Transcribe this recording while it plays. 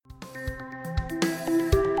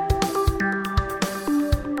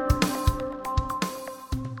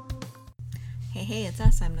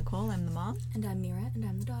Yes, I'm Nicole, I'm the mom. And I'm Mira, and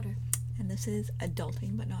I'm the daughter. And this is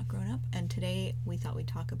Adulting But Not Grown Up. And today we thought we'd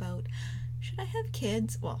talk about, should I have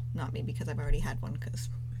kids? Well, not me, because I've already had one, because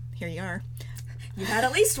here you are. You had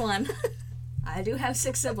at least one. I do have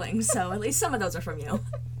 6 siblings, so at least some of those are from you.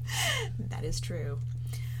 That is true.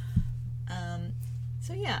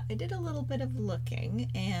 So yeah, I did a little bit of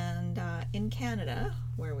looking, and in Canada,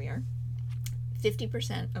 where we are,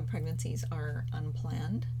 50% of pregnancies are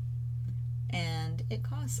unplanned, and it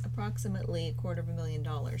costs approximately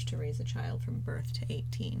 $250,000 to raise a child from birth to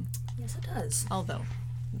 18. Yes, it does. Although,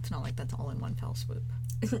 it's not like that's all in one fell swoop.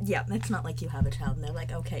 Yeah, it's not like you have a child and they're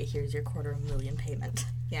like, okay, here's your $250,000 payment.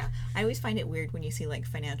 Yeah, I always find it weird when you see like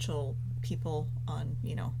financial people on,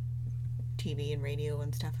 TV and radio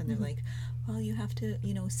and stuff, and they're like, well, you have to,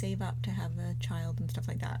 save up to have a child and stuff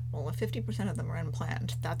like that. Well, if 50% of them are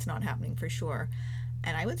unplanned, that's not happening for sure.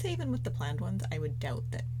 And I would say even with the planned ones, I would doubt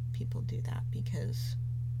that people do that because,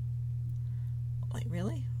 like,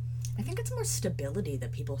 really? I think it's more stability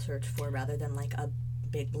that people search for rather than like a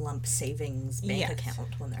big lump savings bank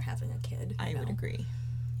account when they're having a kid. I would agree.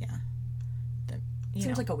 Yeah.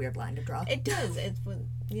 Seems like a weird line to draw. It does. It's when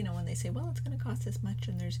they say, well, it's going to cost this much,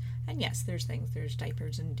 and yes, there's things, there's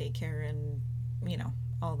diapers and daycare and,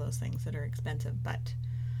 all those things that are expensive, but,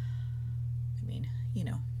 I mean, you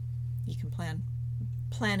can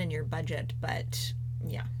plan in your budget, but,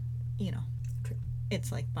 yeah, True.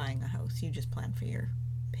 It's like buying a house. You just plan for your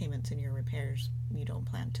payments and your repairs. You don't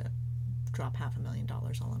plan to drop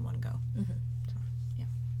 $500,000 all in one go. Mm-hmm. So, yeah.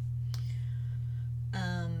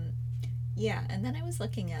 Yeah, and then I was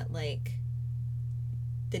looking at, like,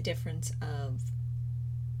 the difference of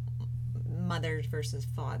mothers versus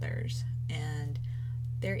fathers, and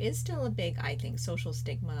there is still a big, I think, social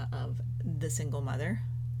stigma of the single mother.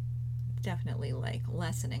 Definitely, like,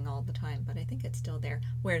 lessening all the time, but I think it's still there.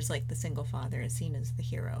 Whereas, like, the single father is seen as the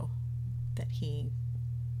hero that he...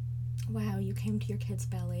 Wow, you came to your kid's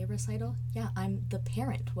ballet recital? Yeah, I'm the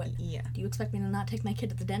parent. What? Yeah. Do you expect me to not take my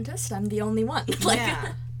kid to the dentist? I'm the only one.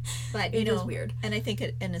 Yeah. But, it is weird. And I think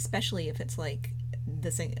and especially if it's, like,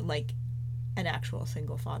 like, an actual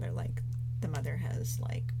single father, like, the mother has,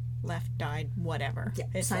 like, left, died, whatever. Yeah,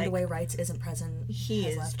 it's signed like, away rights, isn't present. He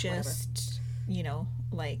is left, just,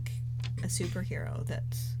 like a superhero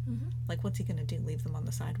that's, like, what's he going to do? Leave them on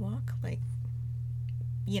the sidewalk? Like,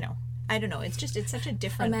 I don't know. It's such a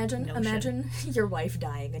different notion. Imagine your wife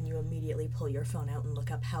dying and you immediately pull your phone out and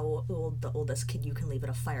look up how old the oldest kid you can leave at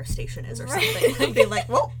a fire station is or something. And be like,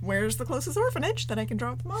 well, where's the closest orphanage that I can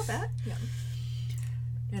drop them off at? Yeah.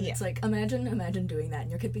 And it's like, imagine doing that and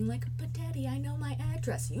your kid being like, but Daddy, I know my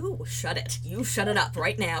address. You shut it. You shut it up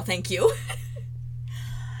right now. Thank you.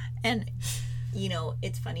 And,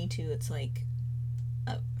 it's funny too. It's like,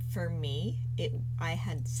 for me, I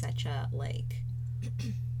had such a, like,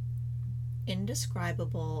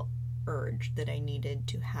 indescribable urge that I needed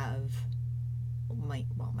to have my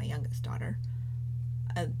youngest daughter.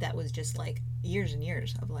 That was just, like, years and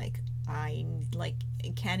years of, like, I, like,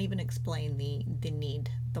 can't even explain the need,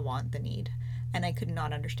 the want, the need. And I could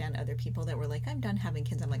not understand other people that were like, I'm done having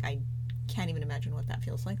kids. I'm like, I can't even imagine what that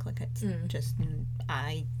feels like. Like, it's just,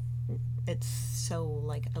 it's so,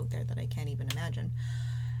 like, out there that I can't even imagine.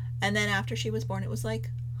 And then after she was born, it was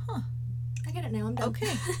like, I get it now, I'm done.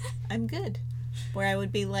 Okay, I'm good. Where I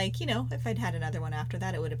would be like, if I'd had another one after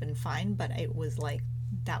that, it would have been fine. But it was like,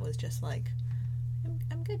 that was just like,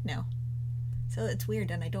 I'm good now. So it's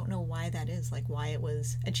weird, and I don't know why that is, like, why it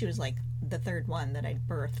was, and she was, like, the third one that I'd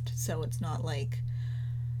birthed, so it's not like,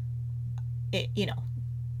 it,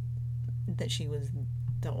 that she was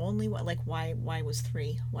the only one, like, why was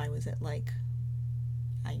 3? Why was it, like,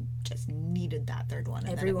 I just needed that third one,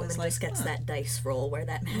 and every woman just, like, just gets that dice roll where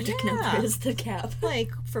that magic number is the cap.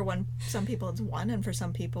 Like, for some people it's 1, and for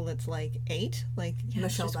some people it's, like, 8, like, yeah,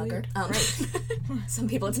 Michelle Duggar. Right. Some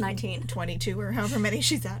people it's 19. 22, or however many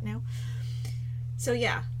she's at now. So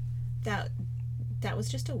yeah, that was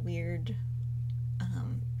just a weird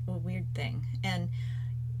thing. And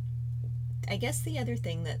I guess the other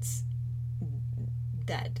thing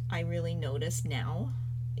that I really notice now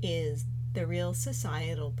is the real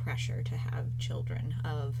societal pressure to have children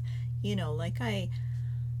of, like, I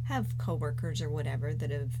have coworkers or whatever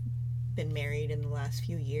that have been married in the last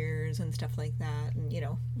few years and stuff like that, and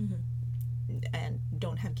and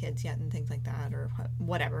don't have kids yet and things like that, or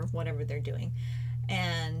whatever they're doing.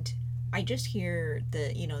 And I just hear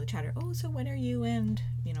the chatter, oh, so when are you and,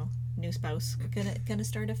 new spouse gonna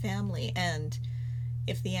start a family? And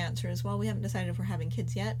if the answer is, well, we haven't decided if we're having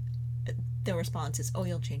kids yet, the response is, oh,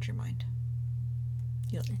 you'll change your mind.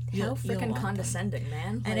 How freaking condescending,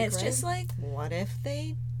 man. And it's just like, what if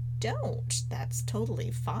they don't, that's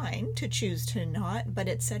totally fine to choose to not, but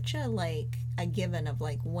it's such a like a given of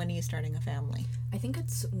like, when are you starting a family? I think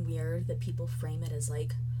it's weird that people frame it as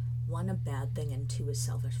like, one, a bad thing, and two, is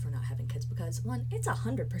selfish for not having kids, because one, it's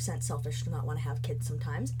 100% selfish to not want to have kids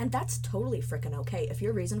sometimes, and that's totally freaking okay. If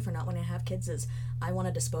your reason for not wanting to have kids is, I want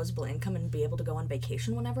a disposable income and be able to go on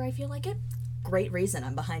vacation whenever I feel like it, great reason.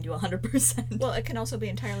 I'm behind you 100%. Well, it can also be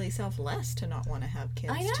entirely selfless to not want to have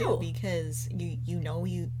kids, I know. too, because you know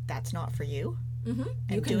that's not for you.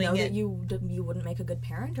 Mm-hmm. You can know that you wouldn't make a good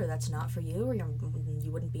parent, or that's not for you, or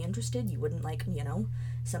you wouldn't be interested. You wouldn't like,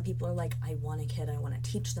 some people are like, I want a kid, I want to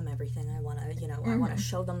teach them everything, I want to, I want to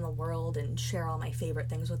show them the world and share all my favorite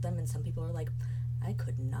things with them, and some people are like, I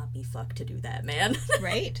could not be fucked to do that, man.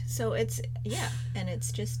 Right? So it's, and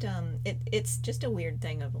it's just, it's just a weird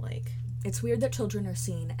thing of like... It's weird that children are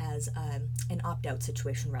seen as an opt-out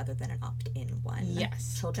situation rather than an opt-in one.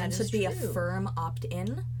 Yes, children should be a firm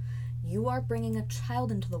opt-in. You are bringing a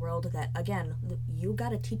child into the world that, again, you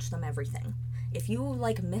gotta teach them everything. If you,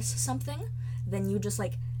 like, miss something, then you just,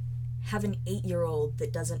 like, have an 8-year-old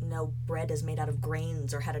that doesn't know bread is made out of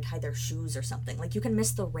grains or how to tie their shoes or something. Like, you can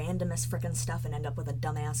miss the randomest frickin' stuff and end up with a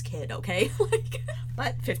dumbass kid, okay?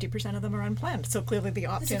 But 50% of them are unplanned, so clearly the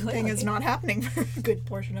opt-in thing is not happening for a good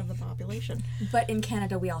portion of the population. But in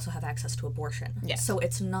Canada, we also have access to abortion. Yes. So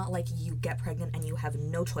it's not like you get pregnant and you have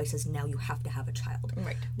no choices, now you have to have a child.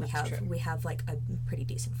 Right, We have like, a pretty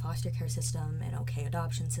decent foster care system, an okay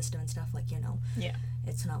adoption system and stuff, like, Yeah.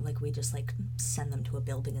 It's not like we just, like, send them to a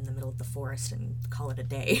building in the middle of the forest and call it a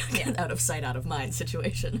day. Yeah. Out of sight, out of mind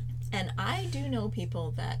situation. And I do know people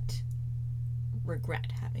that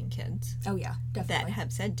regret having kids. Oh, yeah, definitely. That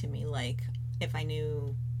have said to me, like, if I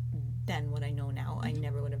knew then what I know now, I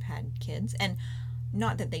never would have had kids. And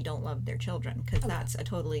not that they don't love their children, because that's a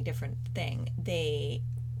totally different thing.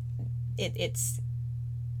 It's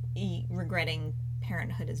regretting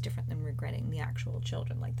parenthood is different than regretting the actual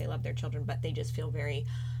children. Like, they love their children, but they just feel very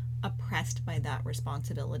oppressed by that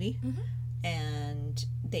responsibility. Mm-hmm. And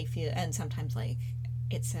they feel, and sometimes, like,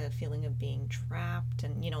 it's a feeling of being trapped,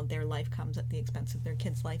 and, their life comes at the expense of their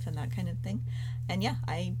kid's life and that kind of thing. And yeah,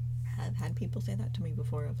 I have had people say that to me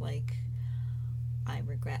before of, like, I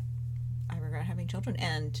regret having children.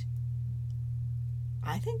 And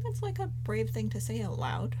I think that's, like, a brave thing to say out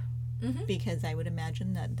loud. Mm-hmm. Because I would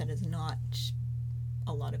imagine that is not...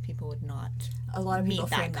 A lot of people would not. A lot of people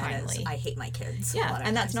frame that as, I hate my kids. Yeah,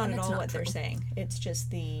 and that's not at all what they're saying. It's just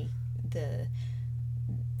the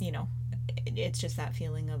it's just that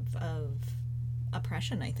feeling of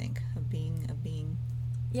oppression, I think, of being.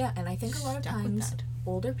 Yeah, and I think a lot of times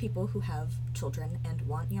older people who have children and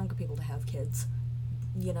want younger people to have kids,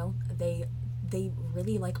 they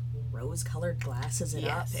really like rose-colored glasses it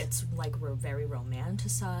up. It's like very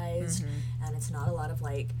romanticized, mm-hmm. and it's not a lot of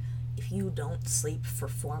like, if you don't sleep for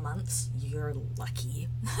 4 months, you're lucky.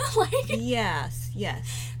 Yes.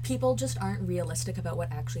 People just aren't realistic about what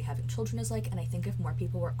actually having children is like, and I think if more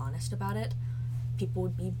people were honest about it, people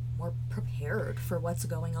would be more prepared for what's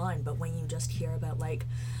going on. But when you just hear about, like,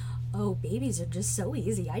 oh, babies are just so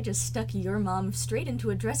easy, I just stuck your mom straight into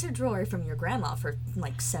a dresser drawer from your grandma for,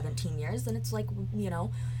 like, 17 years, then it's like,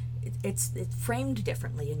 it's framed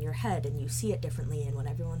differently in your head, and you see it differently, and when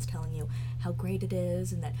everyone's telling you how great it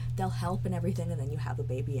is and that they'll help and everything, and then you have a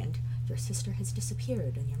baby and your sister has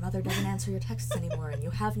disappeared and your mother doesn't answer your texts anymore and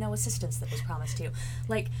you have no assistance that was promised to you.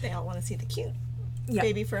 Like, they all want to see the cute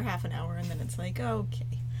baby for half an hour, and then it's like,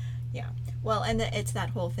 okay. Yeah. Well, and it's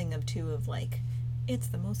that whole thing of like, it's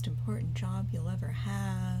the most important job you'll ever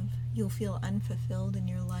have. You'll feel unfulfilled in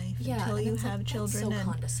your life until you have children. That's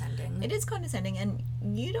so condescending. It is condescending, and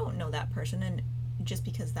you don't know that person, and just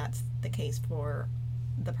because that's the case for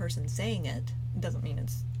the person saying it doesn't mean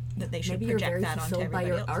it's that they should project that onto everybody else. Maybe you're very fulfilled by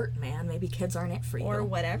your art, man. Maybe kids aren't it for you. Or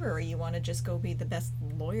whatever, or you want to just go be the best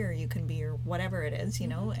lawyer you can be, or whatever it is,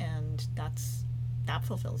 and that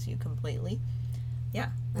fulfills you completely.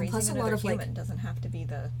 Yeah, and raising another human doesn't have to be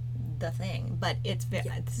the thing, but it's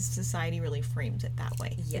society really frames it that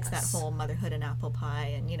way. Yes. It's that whole motherhood and apple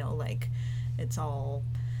pie, and it's all,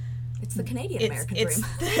 it's the Canadian American dream.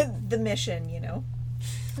 It's the mission,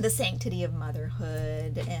 the sanctity of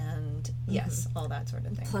motherhood, and yes, all that sort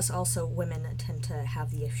of thing. Plus, also, women tend to have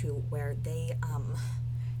the issue where they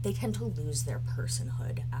tend to lose their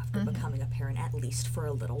personhood after becoming a parent, at least for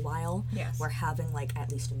a little while. Yes. Where having, like,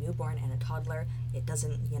 at least a newborn and a toddler, it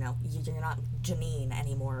doesn't, you're not Janine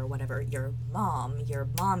anymore or whatever. You're mom, you're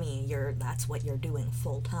mommy, that's what you're doing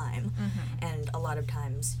full time. Mm-hmm. And a lot of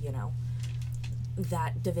times,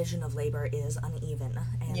 that division of labor is uneven.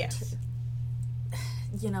 And yes.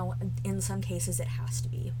 you know, in some cases it has to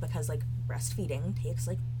be, because, like, breastfeeding takes,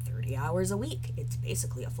 like, 30 hours a week. It's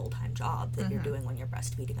basically a full-time job that you're doing when you're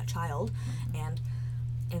breastfeeding a child, and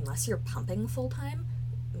unless you're pumping full-time,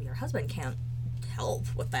 your husband can't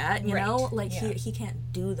help with that, you know? Like, he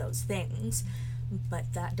can't do those things,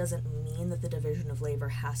 but that doesn't mean that the division of labor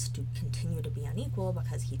has to continue to be unequal,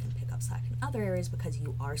 because he can pick up slack in other areas, because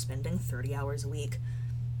you are spending 30 hours a week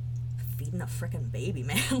feeding a frickin' baby,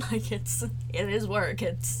 man. Like, it is work.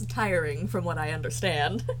 It's tiring, from what I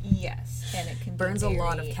understand. Yes, and it can burns be very, a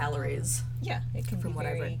lot of calories. It can from be what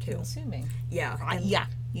I've very read, too. consuming. Yeah.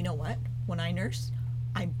 You know what? When I nurse,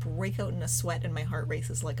 I break out in a sweat and my heart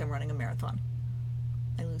races like I'm running a marathon.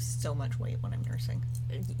 I lose so much weight when I'm nursing.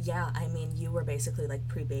 Yeah, I mean, you were basically, like,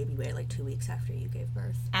 pre-baby weight, like, 2 weeks after you gave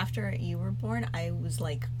birth. After you were born, I was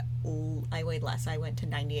like, I weighed less. I went to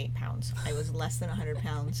 98 pounds. I was less than 100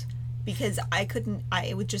 pounds. Because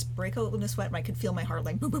it would just break out in a sweat, and I could feel my heart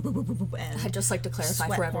like boop, boop, boop, boop, boop, and I'd just like to clarify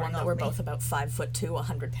sweat for everyone that pouring we're off me. both about 5'2",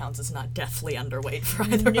 100 pounds is not deathly underweight for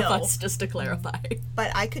either of us, just to clarify.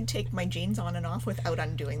 But I could take my jeans on and off without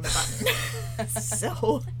undoing the button.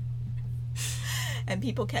 So, and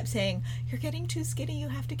people kept saying, "You're getting too skinny. You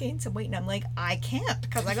have to gain some weight." And I'm like, I can't,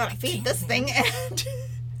 because I gotta feed this thing, and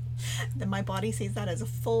then my body sees that as a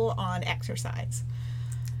full-on exercise.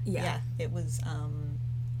 Yeah. It was.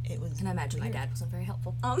 And I imagine weird. my dad wasn't very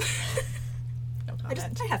helpful. No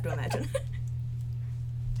comment. I have to imagine.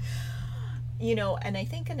 You know, and I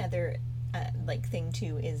think another thing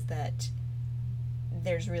too is that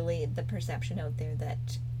there's really the perception out there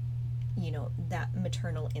that, you know, that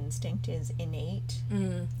maternal instinct is innate,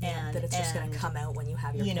 and that it's just going to come out when you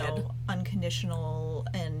have your kid. Know, unconditional,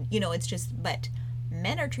 and you know, it's just. But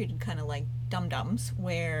men are treated kind of like dum-dums,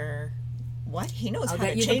 where what he knows how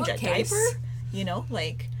to change a diaper, you know,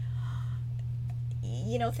 like.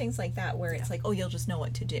 You know, things like that, where it's like, oh, you'll just know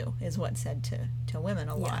what to do, is what's said to women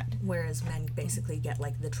a lot. Whereas men basically get,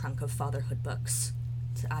 like, the trunk of fatherhood books.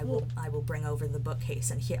 So I will bring over the bookcase,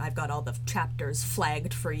 and here I've got all the chapters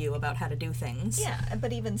flagged for you about how to do things. Yeah,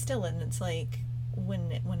 but even still, and it's like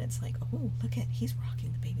when it's like, oh, look at, he's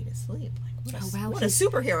rocking the baby to sleep. Like, what a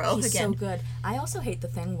superhero. He's again. so good. I also hate the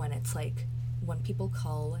thing when it's like, when people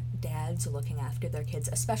call dads looking after their kids,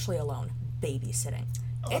 especially alone, babysitting.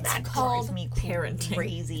 Oh, It's that called drives me parenting.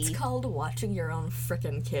 crazy. It's called watching your own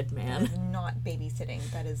frickin' kid, man. That is not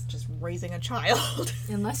babysitting. That is just raising a child.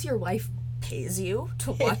 Unless your wife pays you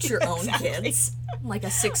to watch your own kids, like a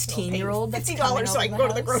 16-year-old that's coming $50 so I can over go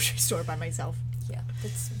to the house. grocery store by myself. Yeah,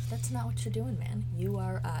 that's not what you're doing, man. You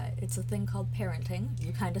are, it's a thing called parenting.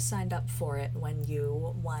 You kind of signed up for it when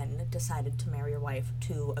you, 1, decided to marry your wife,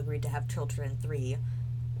 2, agreed to have children, 3,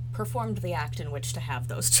 performed the act in which to have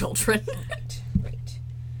those children. Right.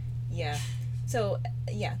 Yeah. So,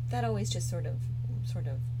 yeah, that always just sort of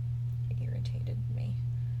irritated me.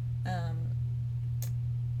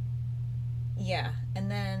 Yeah, and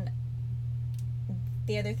then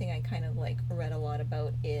the other thing I kind of, like, read a lot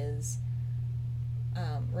about is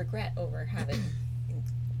regret over having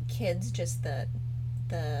kids, just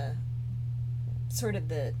the sort of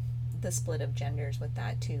the split of genders with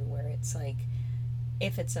that, too, where it's like,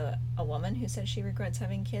 if it's a woman who says she regrets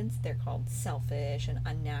having kids, they're called selfish and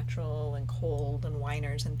unnatural and cold and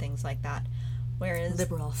whiners and things like that. Whereas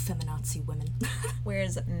liberal feminazi women.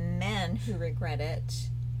 Whereas men who regret it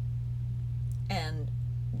and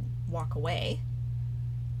walk away,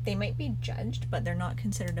 they might be judged, but they're not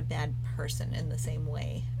considered a bad person in the same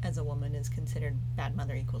way as a woman is considered bad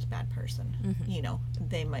mother equals bad person. Mm-hmm. You know,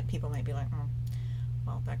 people might be like, oh,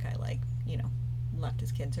 well, that guy, like, you know, left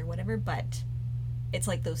his kids or whatever, but it's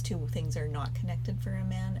like those two things are not connected for a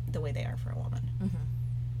man the way they are for a woman. Mm-hmm.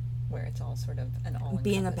 Where it's all sort of an all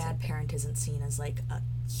being a bad parent isn't seen as like a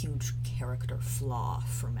huge character flaw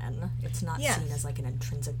for men. It's not seen as like an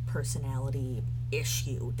intrinsic personality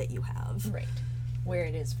issue that you have. Right. Where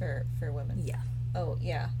it is for women. Yeah. Oh,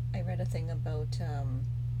 yeah. I read a thing about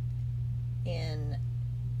in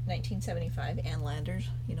 1975, Ann Landers,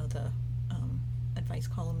 you know, the advice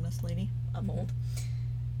columnist lady of old,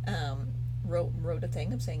 wrote a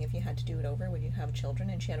thing of saying if you had to do it over, would you have children?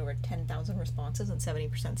 And she had over 10,000 responses, and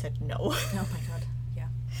 70% said no. Oh my god, yeah.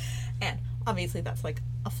 And obviously that's like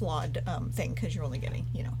a flawed thing, because you're only getting,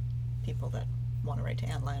 you know, people that want to write to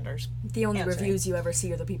Ann Landers. The only answering. reviews you ever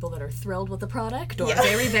see are the people that are thrilled with the product or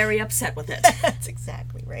very, very upset with it. That's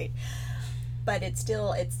exactly right. But it's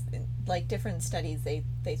like different studies, they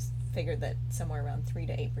figured that somewhere around 3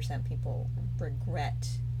 to 8% people regret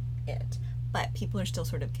it. But people are still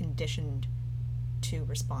sort of conditioned to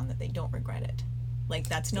respond that they don't regret it. Like,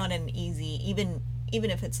 that's not an easy, even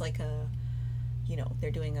if it's like a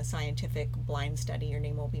they're doing a scientific blind study, your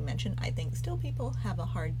name won't be mentioned, I think still people have a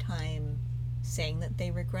hard time saying that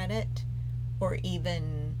they regret it, or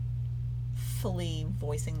even fully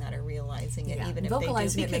voicing that or realizing it, even if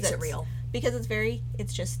vocalizing they do, it makes it real. Because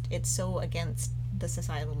it's so against the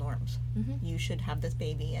societal norms. Mm-hmm. You should have this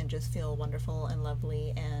baby and just feel wonderful and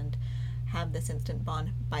lovely and have this instant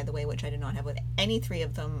bond, by the way, which I did not have with any three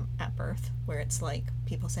of them at birth, where it's like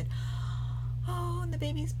people said, oh, and the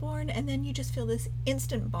baby's born, and then you just feel this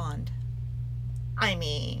instant bond. I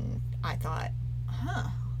mean, I thought,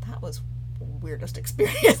 that was the weirdest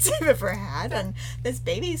experience I've ever had, and this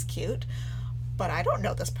baby's cute, but I don't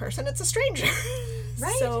know this person, it's a stranger.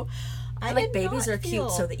 Right. So I like, did babies not are feel...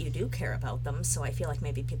 cute so that you do care about them, so I feel like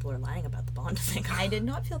maybe people are lying about the bond thing. I did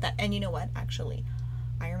not feel that. And you know what, actually,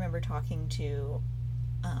 I remember talking to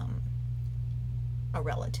a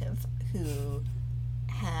relative who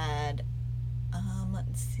had,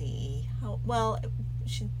 let's see,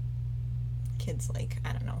 she, kids like,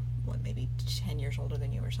 I don't know, maybe 10 years older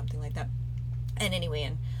than you or something like that. And anyway,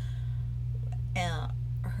 and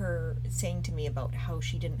her saying to me about how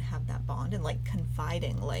she didn't have that bond, and like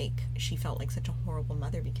confiding, like she felt like such a horrible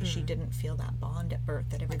mother because she didn't feel that bond at birth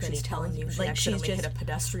that everybody's she's telling you, like she's just hit a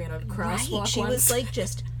pedestrian at a crosswalk. Right, she once. was like,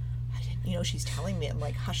 just, she's telling me in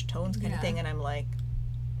like hushed tones kind of thing, and I'm like,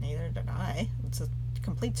 neither did I. It's a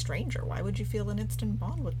complete stranger. Why would you feel an instant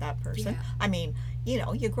bond with that person? Yeah. I mean,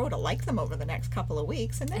 you grow to like them over the next couple of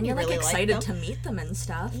weeks, and then you're really like excited like them. to meet them and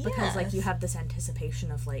stuff, because like you have this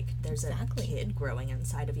anticipation of like there's a kid growing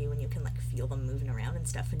inside of you, and you can like feel them moving around and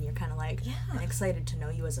stuff, and you're kind of like, I'm excited to know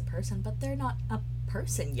you as a person, but they're not a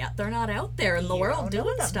person yet. They're not out there in the world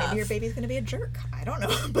doing stuff. Maybe your baby's going to be a jerk. I don't know.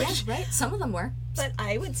 But, yeah, right. Some of them were. But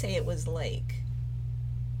I would say it was like,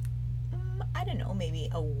 I don't know, maybe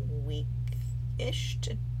a weekish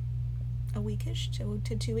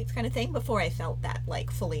to 2 weeks kind of thing before I felt that like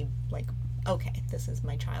fully like, okay, this is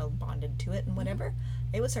my child, bonded to it and whatever.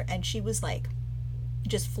 It was her, and she was like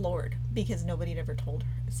just floored because nobody had ever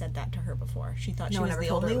said that to her before. She thought she was the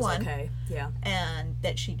only one. Okay. Yeah. And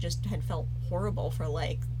that she just had felt horrible for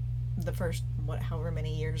like the first however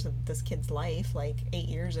many years of this kid's life, like 8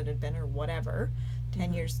 years it had been or whatever,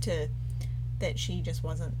 10 years, to that she just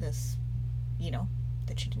wasn't this,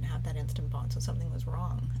 that she didn't have that instant bond, so something was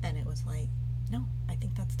wrong. And it was like, no, I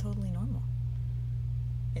think that's totally normal.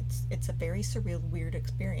 It's a very surreal, weird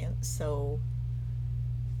experience. So,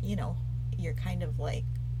 you're kind of like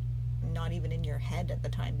not even in your head at the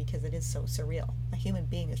time because it is so surreal. A human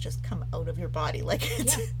being has just come out of your body. Like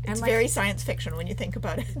it's like, very science fiction when you think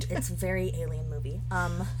about it. It's very alien movie.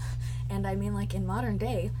 And I mean, like in modern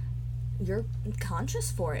day, you're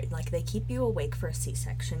conscious for it. Like they keep you awake for a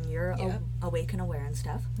C-section. You're awake and aware and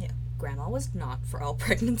stuff. Yeah. Grandma was not for all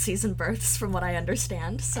pregnancies and births, from what I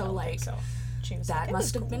understand. So I don't like, think so. She was that like,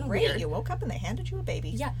 must have been great. weird. You woke up and they handed you a baby.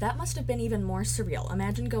 Yeah, that must have been even more surreal.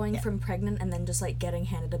 Imagine going from pregnant and then just like getting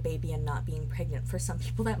handed a baby and not being pregnant. For some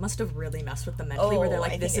people, that must have really messed with them mentally. Where they're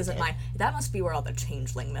like, "This isn't my." That must be where all the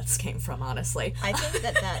changeling myths came from. Honestly, I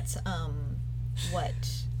think that's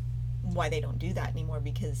why they don't do that anymore,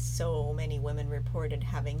 because so many women reported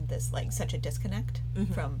having this like such a disconnect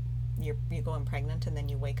from you going pregnant and then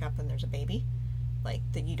you wake up and there's a baby, like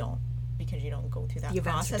that you don't, because you don't go through that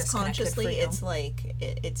process consciously. It's like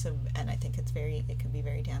and I think it can be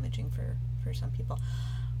very damaging for some people.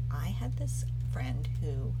 I had this friend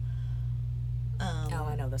who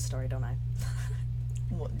I know this story, don't I?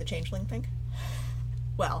 The changeling thing.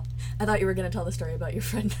 Well, I thought you were going to tell the story about your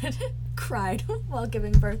friend that cried while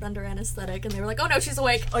giving birth under anesthetic, and they were like, "Oh no, she's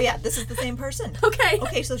awake." Oh yeah, this is the same person.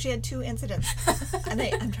 Okay, so she had 2 incidents, and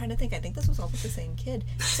I'm trying to think. I think this was all with the same kid.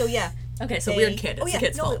 So yeah. Okay, so weird kid. It's the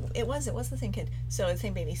kid's fault. It was the same kid. So the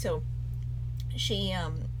same baby. So she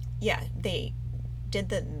they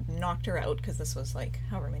knocked her out, because this was like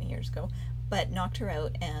however many years ago, but knocked her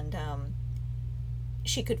out, and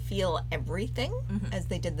she could feel everything as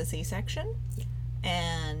they did the C-section. Yeah.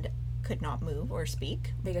 And could not move or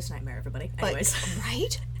speak. Biggest nightmare, everybody. Anyways. But,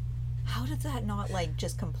 right? How did that not, like,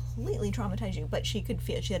 just completely traumatize you? But she could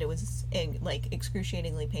feel, it was, like,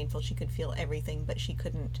 excruciatingly painful. She could feel everything, but she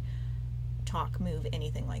couldn't talk, move,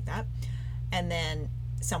 anything like that. And then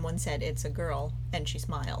someone said, "It's a girl," and she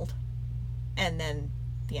smiled. And then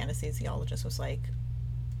the anesthesiologist was like,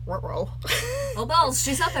 "Ruh-roh." Oh, balls,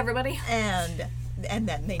 she's up, everybody. And then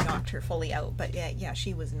they knocked her fully out. But, yeah,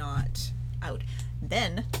 she was not out.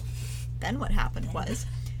 Then what happened was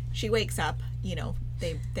she wakes up,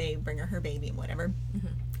 they bring her baby and whatever,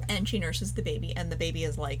 and she nurses the baby, and the baby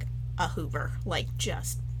is like a Hoover, like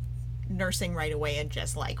just nursing right away and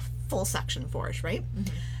just like full suction force, right?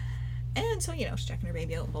 And so, she's checking her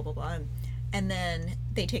baby out and blah, blah, blah. And then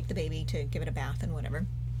they take the baby to give it a bath and whatever.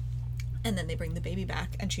 And then they bring the baby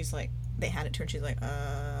back, and she's like, they hand it to her, and she's like,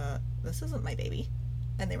 this isn't my baby.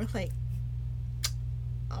 And they were like,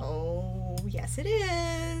 oh, yes it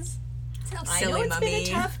is. Sounds I silly, know it's Mummy.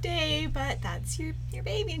 been a tough day, but that's your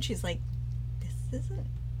baby. And she's like, this isn't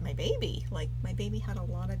my baby. Like, my baby had a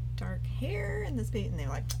lot of dark hair, and this baby, and they're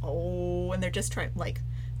like, oh, and they're just trying, like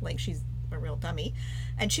she's a real dummy.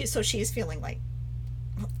 And she's feeling like,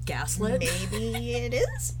 Gaslit. maybe it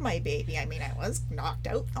is my baby. I mean, I was knocked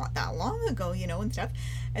out not that long ago, you know, and stuff.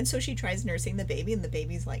 And so she tries nursing the baby, and the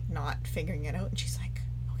baby's like not figuring it out. And she's like,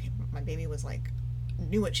 okay, my baby was like,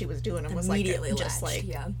 knew what she was doing and was like, just like,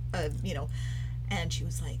 you know. And she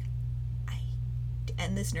was like,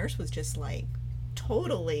 and this nurse was just like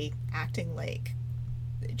totally acting like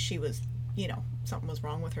she was, you know, something was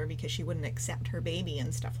wrong with her because she wouldn't accept her baby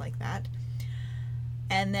and stuff like that.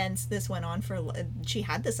 And then this went on she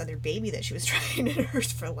had this other baby that she was trying to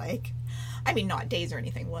nurse for like, I mean, not days or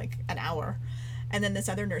anything, like an hour. And then this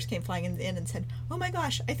other nurse came flying in and said, oh my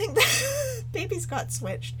gosh, I think the babies got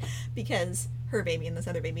switched, because her baby and this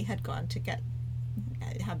other baby had gone to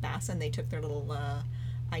have baths, and they took their little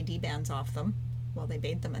ID bands off them while they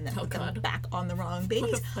bathed them, and then put them back on the wrong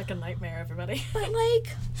babies. Like a nightmare, everybody. But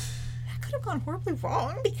like, that could have gone horribly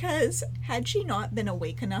wrong, because had she not been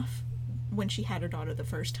awake enough when she had her daughter the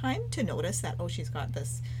first time to notice that, oh, she's got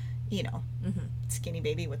this, you know, skinny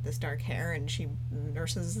baby with this dark hair, and she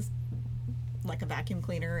nurses like a vacuum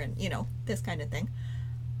cleaner, and, you know, this kind of thing.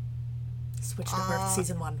 Switch to birth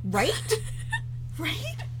season 1. Right?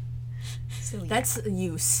 Right? So, yeah. That's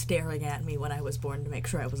you staring at me when I was born to make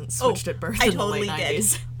sure I wasn't switched at birth in the late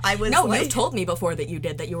 90s. I was No, like, you've told me before that you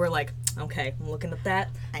did, that you were like, okay, I'm looking at that.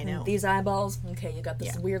 I know. These eyeballs. Okay, you got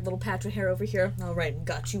this weird little patch of hair over here. All right,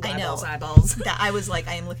 got you eyeballs, I know. eyeballs. That I was like,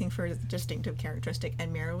 I am looking for a distinctive characteristic,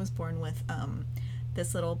 and Mira was born with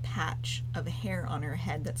this little patch of hair on her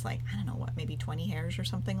head that's like, I don't know what, maybe 20 hairs or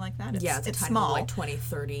something like that. It's a tiny, small, like 20,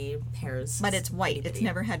 30 hairs. but it's white. Itty-bitty. It's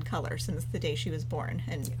never had color since the day she was born,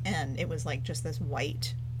 and it was like just this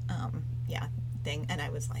white, thing. And I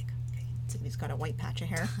was like, okay, so he's got a white patch of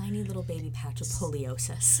hair. Tiny little baby patch of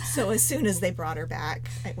poliosis. So as soon as they brought her back,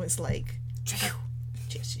 it was like,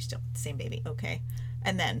 she's still the same baby. Okay,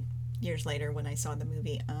 and then years later, when I saw the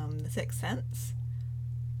movie The Sixth Sense,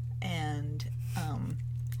 and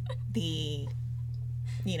the,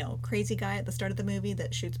 you know, crazy guy at the start of the movie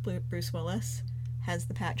that shoots Bruce Willis has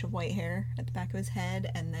the patch of white hair at the back of his head,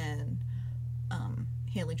 and then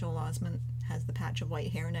Haley Joel Osment has the patch of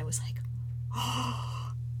white hair, and I was like,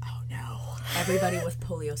 oh no. Everybody with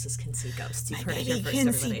poliosis can see ghosts. You've heard it here first, can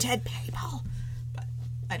everybody. see dead people. But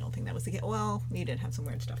I don't think that was the case. Well, you did have some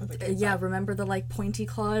weird stuff as a kid. Yeah, remember the like pointy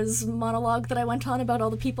claws monologue that I went on about all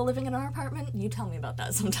the people living in our apartment? You tell me about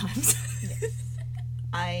that sometimes. Yes.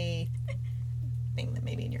 I think that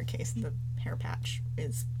maybe in your case the hair patch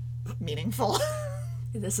is meaningful.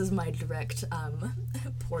 This is my direct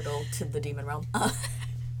portal to the demon realm.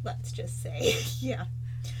 Let's just say, yeah.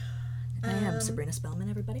 I am Sabrina Spellman,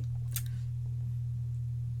 everybody.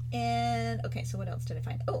 And, okay, so what else did I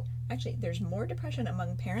find? Oh, actually, there's more depression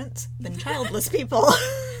among parents than childless people.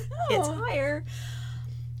 It's higher.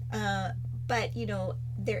 But, you know,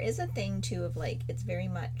 there is a thing, too, of, like, it's very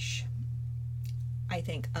much, I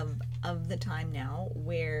think, of the time now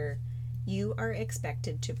where you are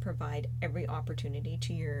expected to provide every opportunity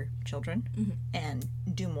to your children and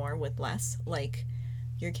do more with less. Like,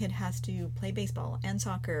 your kid has to play baseball and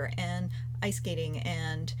soccer and ice skating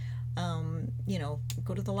and, you know,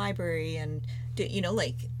 go to the library and, do, you know,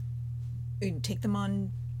 like, take them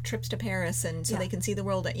on trips to Paris and so they can see the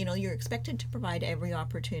world. You know, you're expected to provide every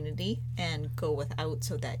opportunity and go without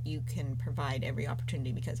so that you can provide every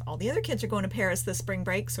opportunity, because all the other kids are going to Paris this spring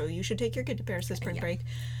break, so you should take your kid to Paris this spring break.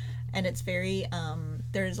 And it's very,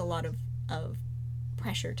 there's a lot of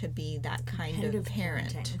pressure to be that kind of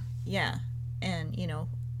parent. Parenting. Yeah. And, you know,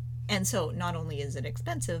 and so not only is it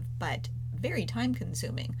expensive, but very time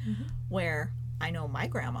consuming, where I know my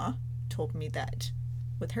grandma told me that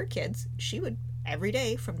with her kids, she would every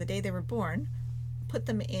day from the day they were born, put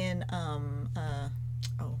them in,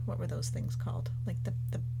 what were those things called? Like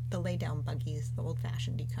the lay down buggies, the old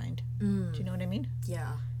fashioned kind. Do you know what I mean? Yeah.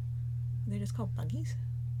 Are they just called buggies?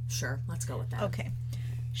 Sure, let's go with that. Okay.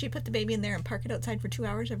 She put the baby in there and park it outside for 2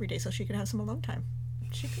 hours every day so she could have some alone time.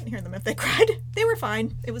 She couldn't hear them if they cried. They were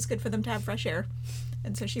fine. It was good for them to have fresh air.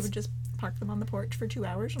 And so she would just park them on the porch for 2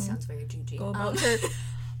 hours and Sounds very GG. go about her.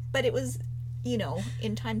 But it was, you know,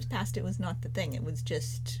 in times past it was not the thing. It was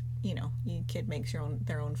just, you know, your kid makes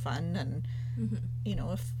their own fun, and you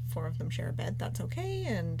know, if 4 of them share a bed, that's okay,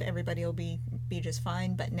 and everybody will be be just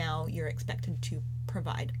fine, but now you're expected to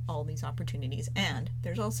provide all these opportunities. And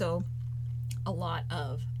there's also a lot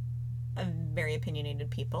of very opinionated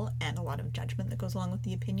people and a lot of judgment that goes along with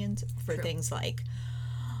the opinions for True. things like,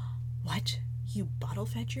 what? You bottle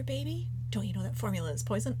fed your baby? Don't you know that formula is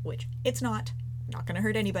poison? Which it's not. Not going to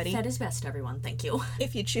hurt anybody. Fed is best, everyone. Thank you.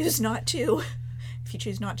 If you choose not to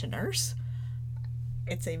nurse,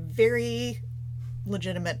 it's a very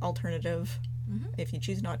legitimate alternative. If you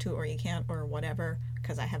choose not to, or you can't, or whatever.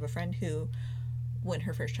 Because I have a friend who, when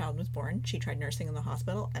her first child was born, she tried nursing in the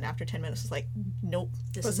hospital, and after 10 minutes was like, nope,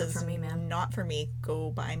 This isn't for me, man. Not for me. Go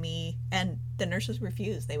buy me. And the nurses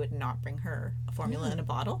refused. They would not bring her a formula in a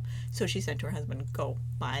bottle. So she said to her husband, go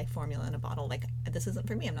buy formula in a bottle. Like, this isn't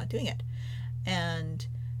for me. I'm not doing it. And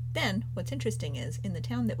then what's interesting is, in the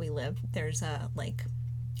town that we live, there's a like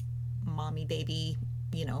mommy baby,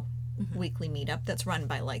 weekly meetup that's run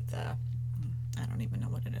by like I don't even know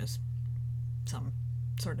what it is, some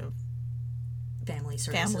sort of Family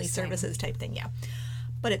services type thing, yeah.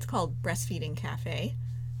 But it's called Breastfeeding Cafe,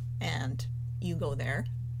 and you go there.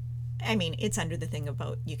 I mean, it's under the thing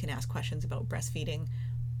about you can ask questions about breastfeeding,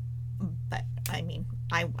 but I mean,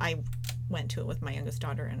 I went to it with my youngest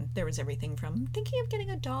daughter, and there was everything from thinking of getting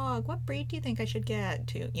a dog, what breed do you think I should get,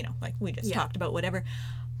 to, like we just talked about whatever.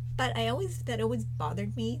 But that always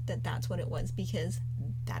bothered me that that's what it was, because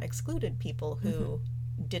that excluded people who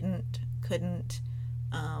couldn't,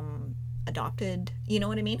 adopted, you know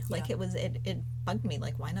what I mean? Like it bugged me,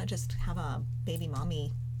 like, why not just have a baby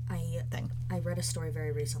mommy thing? I read a story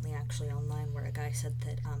very recently, actually, online, where a guy said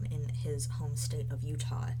that in his home state of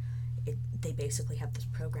Utah, they basically have this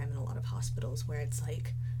program in a lot of hospitals where it's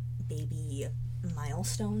like baby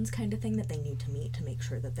milestones kind of thing that they need to meet to make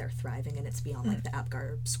sure that they're thriving, and it's beyond like the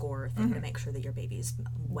APGAR score thing to make sure that your baby's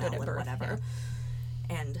well and whatever.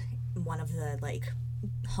 Yeah. And one of the like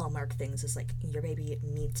hallmark things is like your baby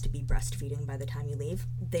needs to be breastfeeding by the time you leave.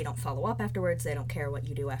 They don't follow up afterwards. They don't care what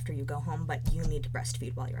you do after you go home, but you need to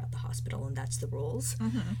breastfeed while you're at the hospital, and that's the rules.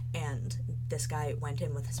 And this guy went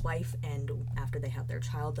in with his wife, and after they had their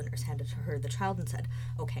child, the nurse handed to her the child and said,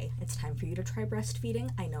 okay, it's time for you to try breastfeeding.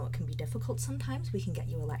 I know it can be difficult sometimes. We can get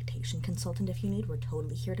you a lactation consultant if you need. We're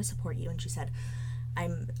totally here to support you. And she said, I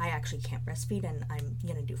actually can't breastfeed, and I'm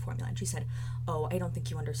gonna do formula. And she said, oh, I don't think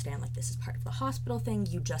you understand, like, this is part of the hospital thing.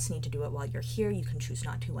 You just need to do it while you're here. You can choose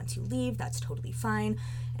not to once you leave. That's totally fine.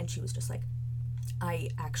 And she was just like, I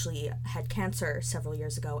actually had cancer several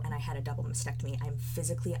years ago, and I had a double mastectomy. I'm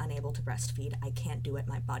physically unable to breastfeed. I can't do it.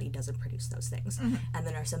 My body doesn't produce those things. And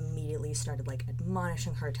the nurse immediately started like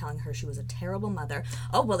admonishing her, telling her she was a terrible mother.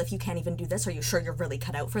 Oh, well, if you can't even do this, are you sure you're really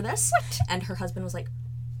cut out for this? What? And her husband was like,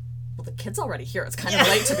 well, the kid's already here. It's kind of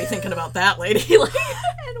late to be thinking about that, lady.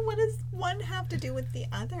 And what does one have to do with the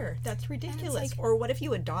other? That's ridiculous. Like, or what if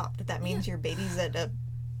you adopt? That means your baby's at a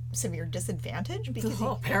severe disadvantage because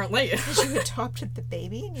apparently because you adopted the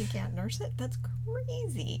baby and you can't nurse it? That's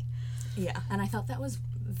crazy. Yeah, and I thought that was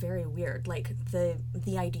very weird. Like, the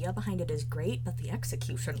idea behind it is great, but the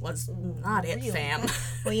execution was not really it, fam.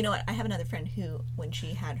 Well, you know what? I have another friend who, when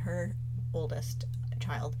she had her oldest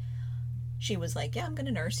child, she was like, yeah, I'm going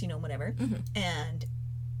to nurse, whatever. And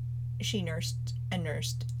she nursed and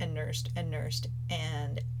nursed and nursed and nursed,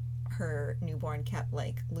 and her newborn kept,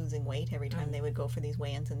 like, losing weight every time they would go for these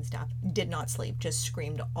weigh-ins and stuff. Did not sleep, just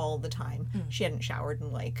screamed all the time. She hadn't showered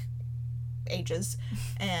in, like, ages,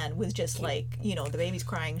 and was just like, the baby's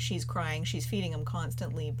crying, she's feeding him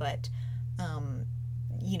constantly, but,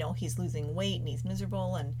 he's losing weight and he's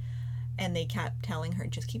miserable, and they kept telling her,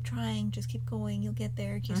 just keep trying, just keep going, you'll get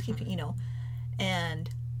there, just keep, and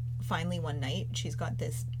finally one night she's got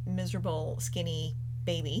this miserable skinny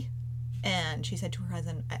baby, and she said to her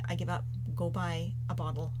husband, I give up, go buy a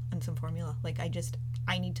bottle and some formula, like,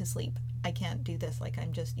 I need to sleep, I can't do this, like,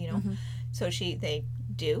 I'm just, so they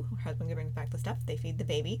do, her husband brings back the stuff, they feed the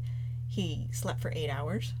baby, he slept for 8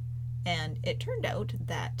 hours, and it turned out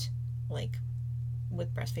that, like,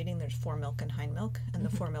 with breastfeeding, there's foremilk and hindmilk, and the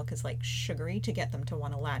foremilk is like sugary to get them to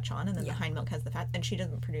want to latch on, and then the hindmilk has the fat, and she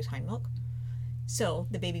doesn't produce hindmilk, so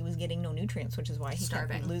the baby was getting no nutrients, which is why he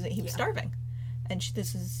kept losing. He was starving, and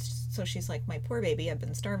she's like, my poor baby, I've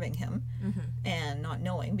been starving him, and not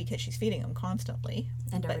knowing, because she's feeding him constantly,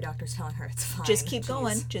 and every doctor's telling her it's fine. Just keep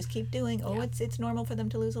going, just keep doing. Oh, it's normal for them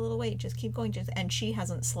to lose a little weight. Just keep going. And she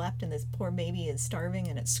hasn't slept, and this poor baby is starving,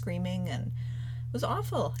 and it's screaming, and it was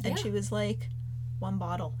awful. And she was like, one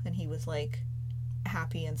bottle, and he was like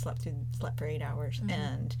happy and slept for 8 hours.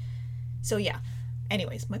 And so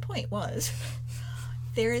anyways, my point was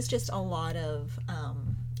there is just a lot of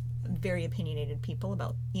very opinionated people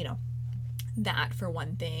about that, for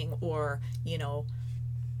one thing, or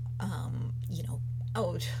you know,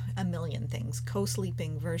 oh, a million things.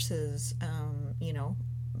 Co-sleeping versus, you know,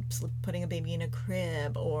 putting a baby in a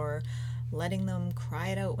crib, or letting them cry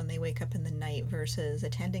it out when they wake up in the night versus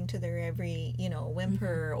attending to their every, you know,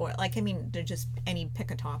 whimper, or like, I mean, they're just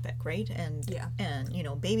pick a topic, right? And, and, you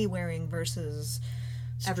know, baby wearing versus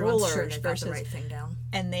everyone's strollers sure they got versus the right thing down.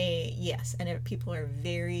 And people are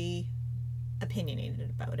very opinionated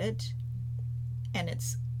about it. And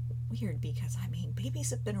it's weird because, I mean,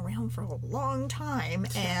 babies have been around for a long time,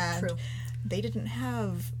 and True. They didn't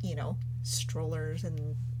have, you know, strollers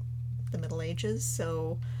in the Middle Ages,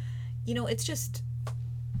 so, you know, it's just,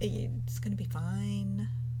 it's gonna be fine.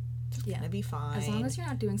 It's gonna be fine. As long as you're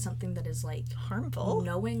not doing something that is, like, harmful,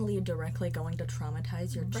 knowingly directly going to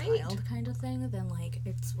traumatize your child kind of thing, then, like,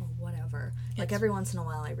 it's whatever. Like, every once in a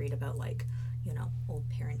while I read about, like, you know, old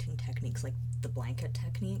parenting techniques, like the blanket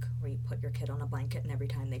technique, where you put your kid on a blanket and every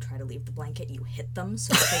time they try to leave the blanket, you hit them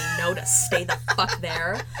so that they know to stay the fuck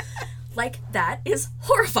there. Like, that is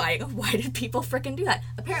horrifying. Why did people frickin' do that?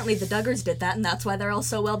 Apparently the Duggars did that, and that's why they're all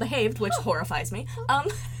so well behaved, which horrifies me.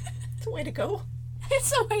 It's a way to go.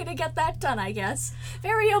 It's a way to get that done, I guess.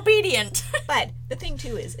 Very obedient. But the thing,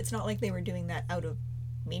 too, is it's not like they were doing that out of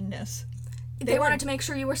meanness. They wanted to make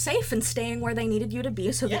sure you were safe and staying where they needed you to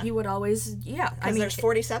be so that you would always, I mean, there's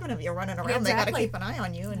 47 of you running around. Exactly. They got to keep an eye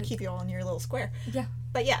on you and keep you all in your little square. Yeah.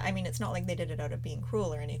 But yeah, I mean, it's not like they did it out of being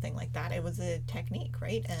cruel or anything like that. It was a technique,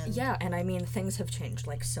 right? And yeah, and I mean, things have changed,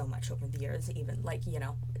 like, so much over the years. Even, like, you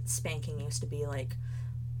know, spanking used to be like,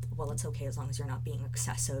 well, it's okay as long as you're not being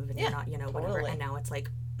excessive and you're not, you know, whatever. And now it's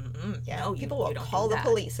like, no, people will call the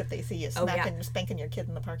police if they see you spanking your kid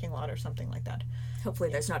in the parking lot or something like that. Hopefully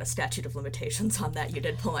there's not a statute of limitations on that. You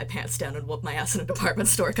did pull my pants down and whoop my ass in a department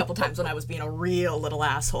store a couple times when I was being a real little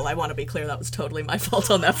asshole. I want to be clear, that was totally my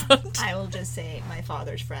fault on that front. I will just say my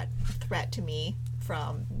father's threat to me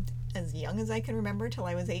from as young as I can remember till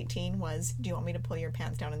I was 18 was, do you want me to pull your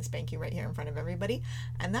pants down and spank you right here in front of everybody?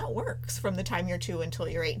 And that works from the time you're 2 until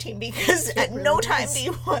you're 18, because at no time do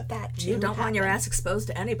you want that to You don't happen. Want your ass exposed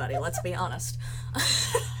to anybody, let's be honest.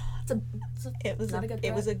 It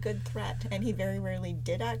was a good threat, and he very rarely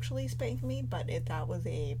did actually spank me, but that was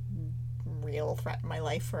a real threat in my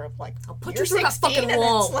life for, like, I'll put you through that fucking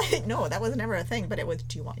wall. Like, no, that was never a thing, but it was,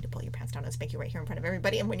 do you want me to pull your pants down and spank you right here in front of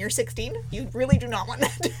everybody? And when you're 16, you really do not want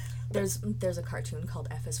that. There's a cartoon called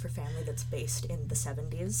F is for Family that's based in the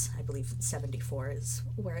 70s. I believe 74 is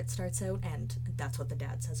where it starts out, and that's what the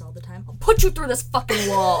dad says all the time. I'll put you through this fucking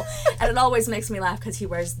wall. And it always makes me laugh because he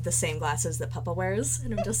wears the same glasses that Papa wears,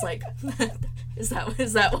 and I'm just like, is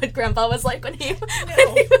that what Grandpa was like when he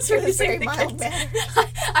was raising the kids?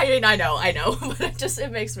 I mean, I know, but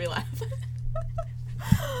it makes me laugh.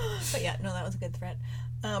 But yeah, no, that was a good threat.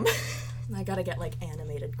 I gotta get, like,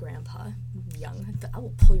 animated Grandpa young. I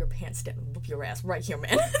will pull your pants down and whoop your ass right here,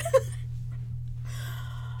 man.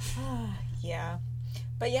 Yeah.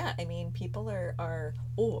 But yeah, I mean, people are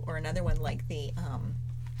or another one, like the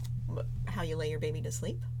how you lay your baby to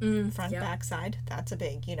sleep, front, back, side. That's a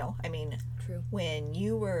big, you know, I mean, True. When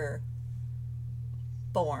you were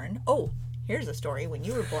born, here's a story. When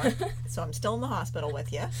you were born, so I'm still in the hospital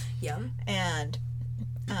with you. Yeah. And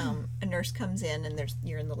a nurse comes in, and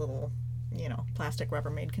you're in the little, you know, plastic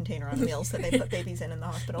Rubbermaid container on wheels that they put babies in the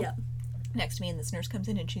hospital. Yeah. Next to me, and this nurse comes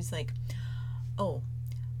in, and she's like,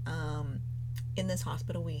 in this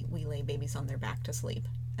hospital, we lay babies on their back to sleep.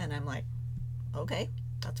 And I'm like, okay,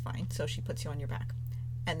 that's fine. So she puts you on your back.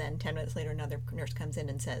 And then 10 minutes later, another nurse comes in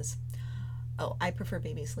and says, I prefer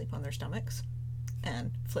babies sleep on their stomachs,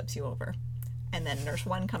 and flips you over. And then nurse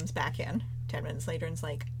 1 comes back in 10 minutes later and is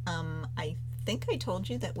like, I think I told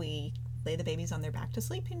you that we lay the babies on their back to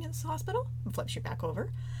sleep in this hospital, and flips you back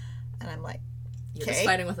over. And I'm like, You're just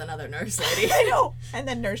fighting with another nurse lady. I know. And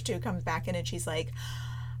then nurse 2 comes back in, and she's like,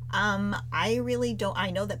 I really don't,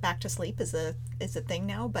 I know that back to sleep is a thing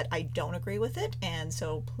now, but I don't agree with it, and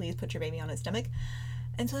so please put your baby on his stomach.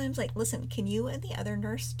 And so I was like, listen, can you and the other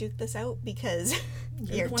nurse duke this out? Because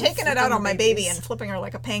you're taking it out on my baby and flipping her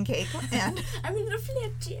like a pancake. And I'm in a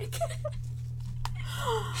flapjack.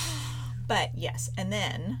 But yes, and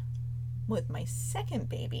then with my second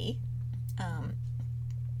baby,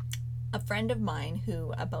 a friend of mine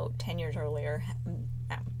who about 10 years earlier,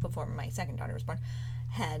 before my second daughter was born,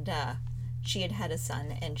 she had a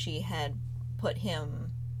son, and she had put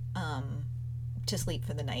him to sleep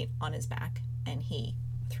for the night on his back, and he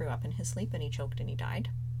threw up in his sleep, and he choked, and he died,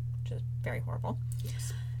 which is very horrible.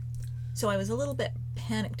 Yes. So I was a little bit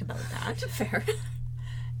panicked about that. Fair.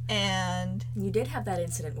 And you did have that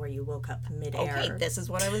incident where you woke up midair. Okay, this is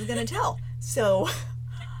what I was going to tell. So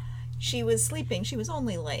she was sleeping. She was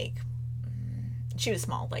only like, she was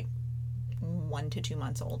small, like 1 to 2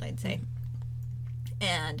 months old, I'd say.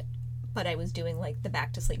 But I was doing like the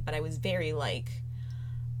back to sleep, but I was very like,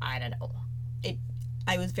 I don't know,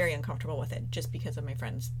 I was very uncomfortable with it just because of my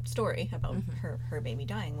friend's story about her baby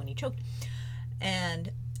dying when he choked.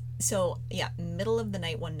 And so, yeah, middle of the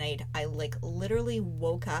night one night, I like literally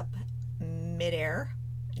woke up midair,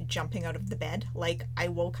 jumping out of the bed. Like, I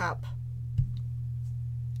woke up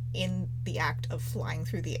in the act of flying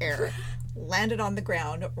through the air, landed on the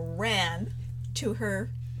ground, ran to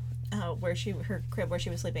her crib where she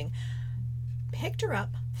was sleeping, picked her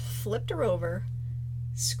up, flipped her over,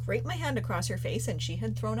 scraped my hand across her face, and she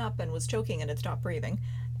had thrown up and was choking and had stopped breathing,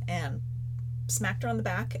 and smacked her on the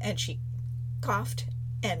back, and she coughed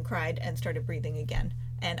and cried and started breathing again.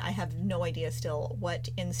 And I have no idea still what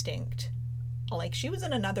instinct, like, she was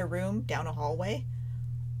in another room down a hallway.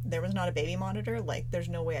 There was not a baby monitor. Like, there's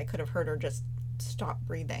no way I could have heard her just stop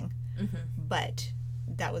breathing. But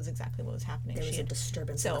that was exactly what was happening. There was a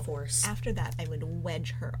disturbance in the force. After that, I would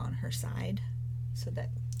wedge her on her side so that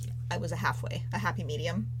I was a happy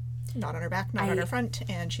medium. Not on her back, not on her front,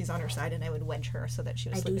 and she's on her side, and I would wedge her so that she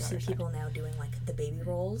was sleeping on her side. I do see people now doing, like, the baby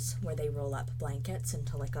rolls, where they roll up blankets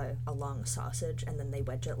into, like, a long sausage, and then they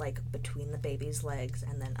wedge it, like, between the baby's legs,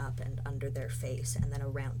 and then up and under their face, and then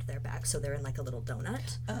around their back, so they're in, like, a little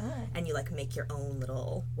donut. Oh. And you, like, make your own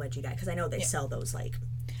little wedgie guy, because I know they sell those, like,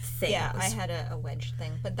 things. Yeah, I had a wedge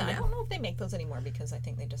thing, but I don't know if they make those anymore because I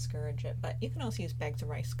think they discourage it. But you can also use bags of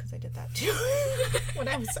rice because I did that too when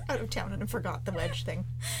I was out of town and I forgot the wedge thing.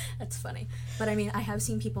 That's funny. But I mean, I have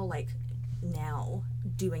seen people like now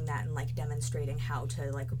doing that and like demonstrating how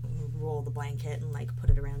to like roll the blanket and like put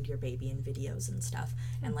it around your baby in videos and stuff.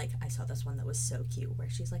 And like I saw this one that was so cute where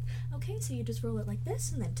she's like, okay, so you just roll it like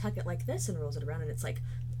this and then tuck it like this and rolls it around, and it's like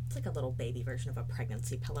a little baby version of a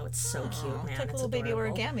pregnancy pillow. It's so cute, man. It's like a little baby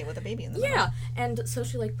origami with a baby in the middle. Yeah, and so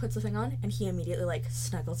she like puts the thing on, and he immediately like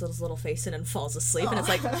snuggles his little face in and falls asleep. And it's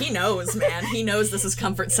like, he knows, man. He knows this is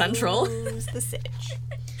comfort central. Knows the sitch.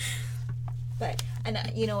 But and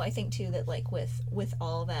you know, I think too that like with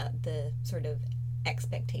all that, the sort of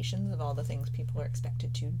expectations of all the things people are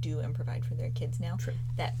expected to do and provide for their kids now, True.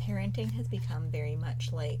 That parenting has become very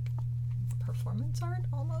much like performance art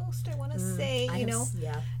almost, I want to say, you know.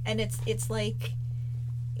 Yeah. And it's like,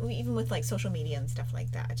 even with like social media and stuff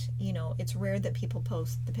like that, you know, it's rare that people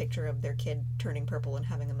post the picture of their kid turning purple and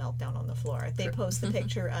having a meltdown on the floor. They post the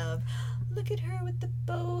picture of, look at her with the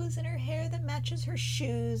bows and her hair that matches her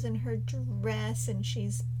shoes and her dress, and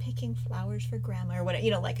she's picking flowers for grandma or whatever,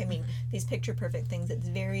 you know, like, I mean, these picture perfect things. It's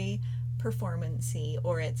very performance-y,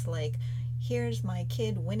 or it's like, here's my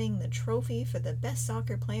kid winning the trophy for the best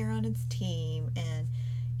soccer player on its team, and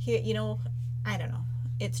here, you know, I don't know.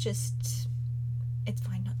 It's just, it's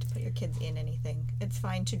fine not to put your kids in anything. It's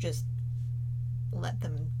fine to just let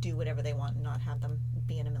them do whatever they want and not have them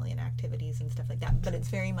be in a million activities and stuff like that. But it's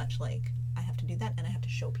very much like, I have to do that, and I have to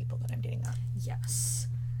show people that I'm doing that. Yes.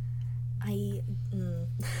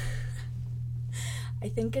 I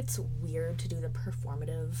think it's weird to do the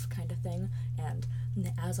performative kind of thing, and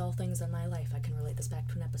as all things in my life, I can relate this back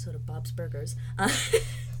to an episode of Bob's Burgers,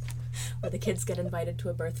 where the kids get invited to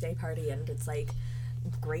a birthday party, and it's like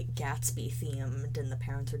Great Gatsby themed, and the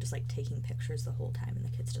parents are just like taking pictures the whole time, and the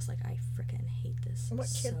kid's just like, I freaking hate this. What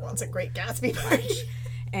kid wants a Great Gatsby party?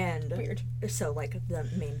 And weird. So like the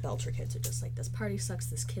main Belcher kids are just like, this party sucks,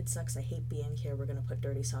 this kid sucks, I hate being here, we're gonna put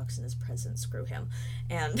dirty socks in his present, screw him.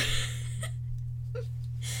 And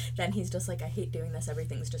then he's just like, I hate doing this,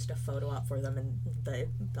 everything's just a photo op for them, and the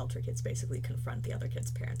Belcher kids basically confront the other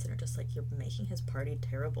kids' parents and are just like, you're making his party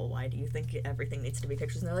terrible, why do you think everything needs to be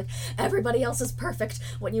pictures? And they're like, everybody else is perfect.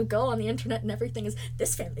 When you go on the internet and everything is,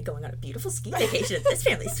 this family going on a beautiful ski vacation, and this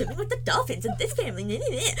family swimming with the dolphins, and this family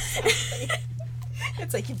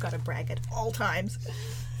It's like you've got to brag at all times.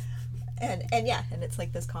 And yeah, and it's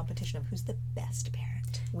like this competition of who's the best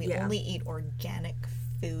parent. We only eat organic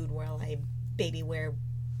food while I baby wear,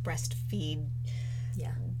 breastfeed,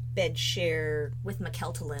 bed share with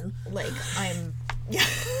Macaltalin. Like, I'm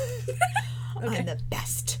okay. I'm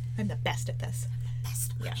the best at this.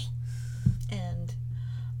 Best. Yeah. And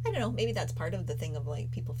I don't know, maybe that's part of the thing of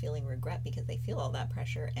like people feeling regret because they feel all that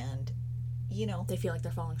pressure, and you know, they feel like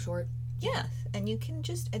they're falling short. Yeah. And you can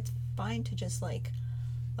just, it's fine to just like,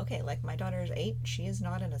 okay, like my daughter is 8, she is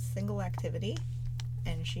not in a single activity,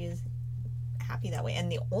 and she is happy that way.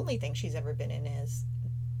 And the only thing she's ever been in is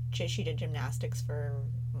she did gymnastics for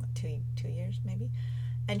 2 years maybe,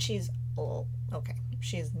 and she's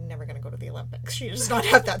she's never going to go to the Olympics. She does not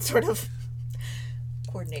have that sort of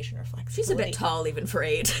coordination or flexibility. She's a bit tall even for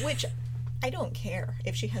 8, which I don't care.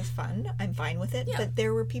 If she has fun, I'm fine with it. Yeah. But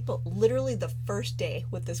there were people literally the first day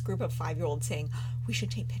with this group of 5-year-olds saying, we should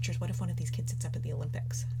take pictures. What if one of these kids sits up at the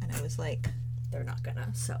Olympics? And I was like, They're not gonna,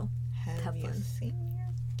 so have you fun. seen your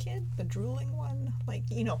kid? The drooling one? Like,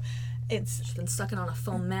 you know, it's... She's been sucking on a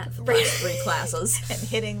foam mat for the last 3 classes. and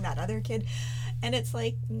hitting that other kid. And it's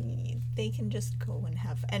like, they can just go and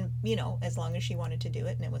have... And, you know, as long as she wanted to do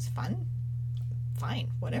it and it was fun, fine,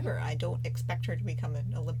 whatever. I don't expect her to become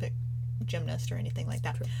an Olympic gymnast or anything like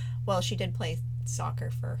that. True. Well, she did play soccer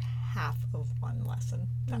for half of one lesson.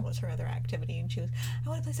 That was her other activity, and she was, I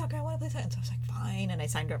want to play soccer, I want to play soccer. And so I was like, fine, and I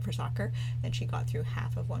signed her up for soccer, and she got through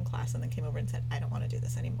half of one class and then came over and said, I don't want to do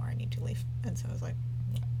this anymore, I need to leave. And so I was like,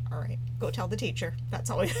 all right, go tell the teacher. That's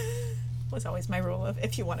always was always my rule of,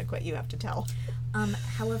 if you want to quit, you have to tell.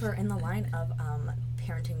 However, in the line of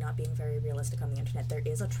parenting not being very realistic on the internet, there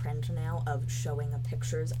is a trend now of showing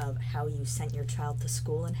pictures of how you sent your child to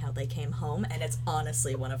school and how they came home, and it's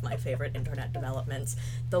honestly one of my favorite internet developments.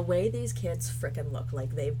 The way these kids frickin' look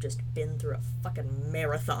like they've just been through a fucking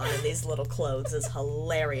marathon in these little clothes is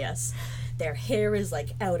hilarious. Their hair is like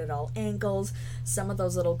out at all angles. Some of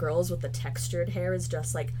those little girls with the textured hair is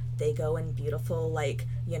just like, they go in beautiful, like,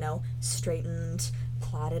 you know, straightened,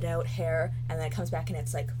 plaited out hair, and then it comes back and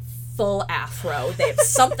it's like full afro.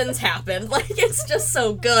 Something's happened. Like, it's just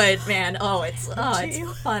so good, man. It's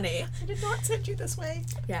funny. I did not send you this way.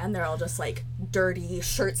 Yeah, and they're all just like dirty,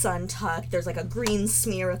 shirts untucked. There's like a green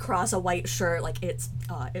smear across a white shirt. Like, it's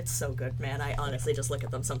so good, man. I honestly just look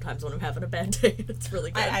at them sometimes when I'm having a bad day. It's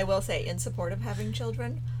really good. I will say, in support of having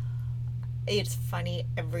children, it's funny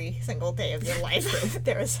every single day of your life.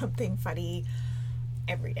 There is something funny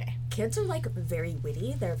every day. Kids are like very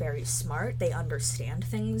witty. They're very smart. They understand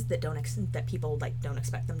things that that people like don't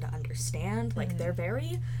expect them to understand. Like,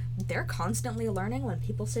 they're constantly learning. When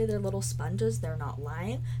people say they're little sponges, they're not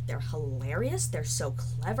lying. They're hilarious. They're so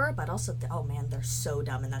clever, but also, oh man, they're so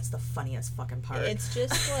dumb, and that's the funniest fucking part. It's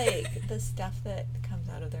just like the stuff that comes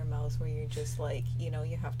out of their mouths where you're just like, you know,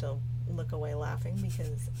 you have to look away laughing,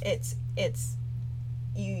 because it's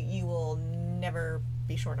you will never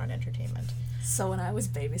be short on entertainment. So when I was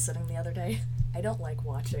babysitting the other day, I don't like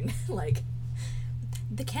watching, like,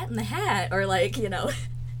 The Cat in the Hat, or, like, you know,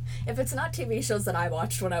 if it's not TV shows that I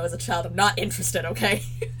watched when I was a child, I'm not interested, okay?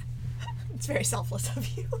 It's very selfless of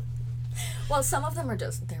you. Well, some of them are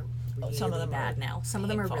just, they're really some of them bad now. Some of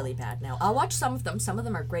them are really bad now. I'll watch some of them. Some of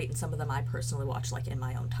them are great, and some of them I personally watch, like, in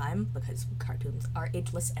my own time, because cartoons are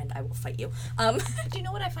ageless, and I will fight you. But do you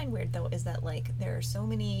know what I find weird, though, is that, like, there are so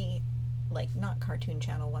many, like, not Cartoon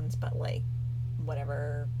Channel ones, but, like,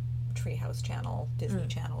 whatever, Treehouse Channel, Disney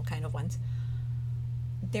Channel kind of ones.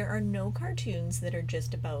 There are no cartoons that are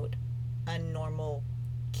just about a normal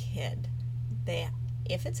kid.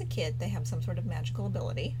 If it's a kid, they have some sort of magical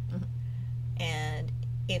ability. Mm-hmm. And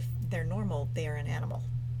if they're normal, they are an animal.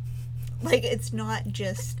 Like, it's not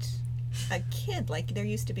just a kid. Like, there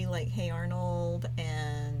used to be, like, Hey Arnold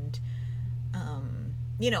and,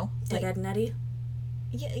 you know. Like Ed and Eddie?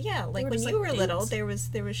 Yeah, like when you were little, there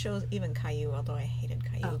was shows, even Caillou, although I hated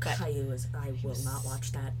Caillou. Oh, Caillou I will not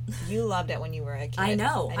watch that. You loved it when you were a kid. I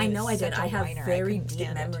know I did. I have very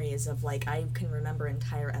deep memories of, like, I can remember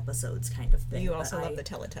entire episodes kind of thing. You also loved the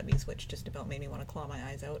Teletubbies, which just about made me want to claw my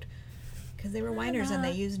eyes out. Because they were whiners and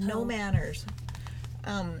they used no manners.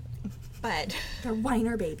 But... They're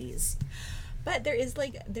whiner babies. But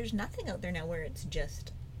there's nothing out there now where it's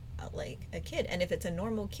just, like, a kid. And if it's a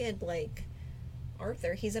normal kid, like...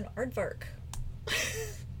 Arthur, he's an aardvark.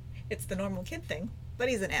 It's the normal kid thing, but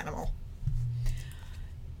he's an animal.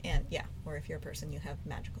 And yeah, or if you're a person, you have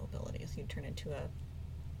magical abilities. You turn into a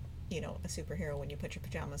superhero when you put your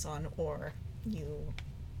pajamas on, or you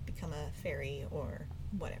become a fairy, or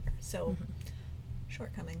whatever. So,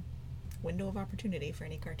 shortcoming. Window of opportunity for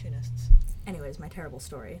any cartoonists. Anyways, my terrible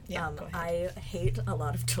story. Yeah, go ahead. I hate a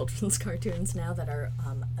lot of children's cartoons now that are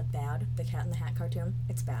bad. The Cat in the Hat cartoon,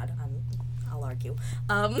 it's bad. I'll argue.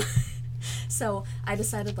 So I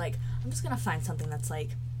decided, like, I'm just gonna find something that's, like,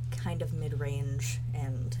 kind of mid-range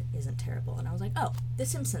and isn't terrible. And I was like, oh, The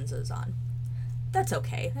Simpsons is on. That's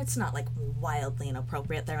okay. It's not, like, wildly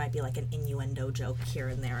inappropriate. There might be, like, an innuendo joke here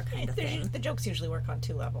and there kind of thing. The jokes usually work on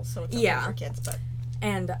 2 levels, so it's okay for kids, but...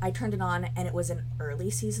 And I turned it on, and it was an early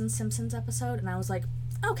season Simpsons episode, and I was like,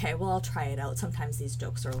 okay, well, I'll try it out. Sometimes these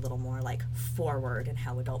jokes are a little more, like, forward in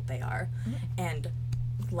how adult they are. Mm-hmm. And,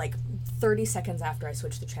 like, 30 seconds after I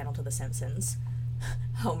switched the channel to The Simpsons,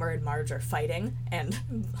 Homer and Marge are fighting, and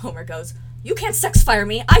Homer goes, you can't sex fire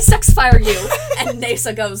me, I sex fire you! And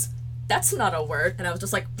Nasa goes, that's not a word. And I was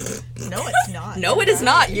just like, no, it's not. No, it is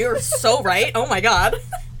not. You're so right. Oh my god.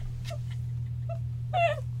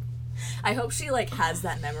 I hope she, like, has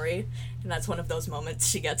that memory, and that's one of those moments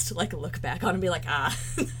she gets to, like, look back on and be like, ah.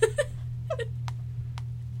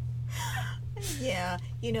 Yeah,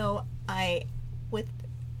 you know,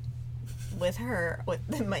 with her,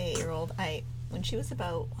 with my 8-year-old, when she was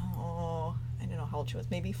about, I don't know how old she was,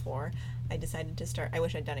 maybe 4, I decided to start, I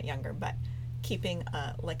wish I'd done it younger, but keeping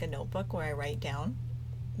like a notebook where I write down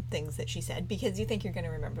things that she said, because you think you're going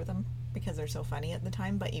to remember them because they're so funny at the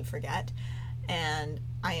time, but you forget. And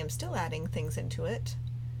I am still adding things into it,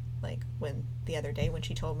 like when the other day when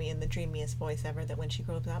she told me in the dreamiest voice ever that when she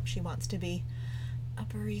grows up she wants to be a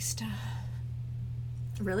barista.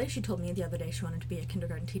 Really? She told me the other day she wanted to be a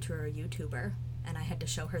kindergarten teacher or a YouTuber, and I had to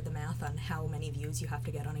show her the math on how many views you have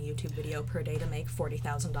to get on a YouTube video per day to make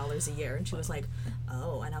 $40,000 a year, and she was like,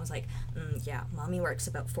 oh, and I was like, yeah, mommy works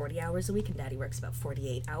about 40 hours a week and daddy works about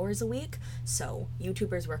 48 hours a week, so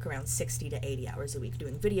YouTubers work around 60 to 80 hours a week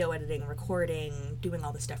doing video editing, recording, doing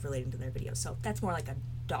all the stuff relating to their videos, so that's more like a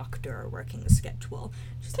doctor working schedule.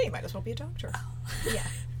 So you might as well be a doctor. Oh. Yeah.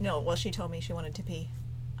 No, well, she told me she wanted to be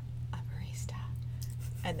a barista,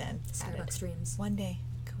 and then Starbucks dreams. One day,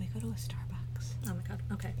 can we go to a Starbucks? Oh my god,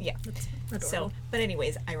 okay. Yeah. That's adorable. So, but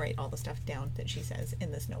anyways, I write all the stuff down that she says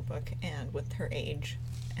in this notebook and with her age,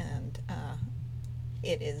 and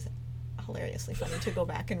it is hilariously funny to go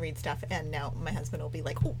back and read stuff, and now my husband will be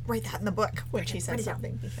like, oh, write that in the book when she says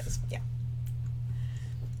something, because, yeah.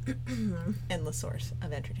 Endless source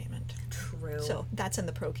of entertainment. True. So, that's in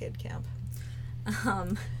the pro kid camp.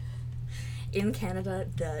 In Canada,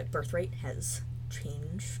 the birth rate has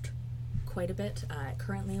changed quite a bit.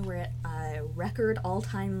 Currently, we're at a record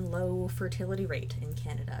all-time low fertility rate in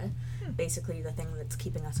Canada. Basically, the thing that's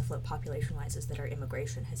keeping us afloat population-wise is that our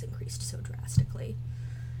immigration has increased so drastically.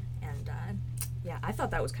 And, yeah, I thought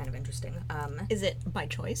that was kind of interesting. Is it by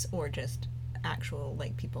choice or just actual,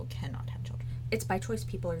 like, people cannot have children? It's by choice.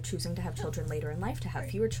 People are choosing to have children later in life, to have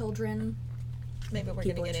fewer children. Maybe we're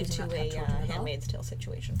going to get into a Handmaid's Tale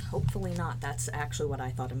situation. Hopefully not. That's actually what I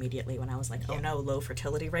thought immediately when I was like, oh no, low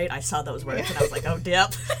fertility rate. I saw those words and I was like, oh,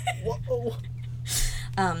 dip. Whoa.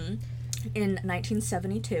 In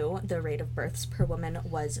 1972, the rate of births per woman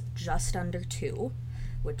was just under 2,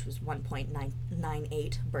 which was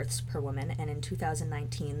 1.98 births per woman. And in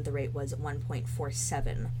 2019, the rate was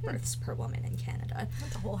 1.47 births per woman in Canada.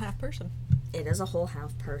 That's a whole half person. It is a whole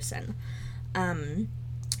half person.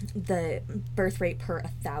 The birth rate per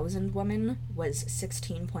 1,000 women was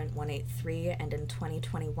 16.183, and in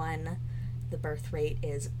 2021, the birth rate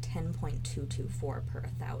is 10.224 per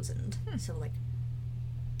 1,000. So, like,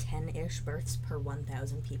 10-ish births per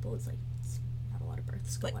 1,000 people is, like, it's not a lot of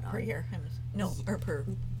births going on. Per year? Or per...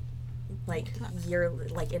 Like,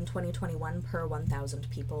 like, in 2021, per 1,000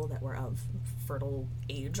 people that were of fertile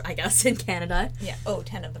age, I guess, in Canada. Yeah.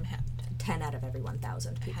 10 of them had. 10 out of every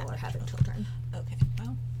 1,000 people are having children. Okay.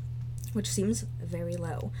 Well... Which seems very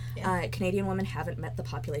low. Yeah. Canadian women haven't met the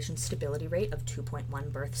population stability rate of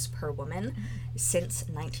 2.1 births per woman since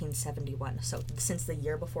 1971. So since the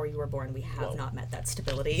year before you were born, we have not met that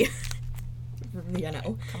stability,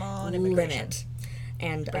 Come on, immigration. limit.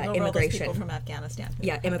 And Bring over all those people from Afghanistan.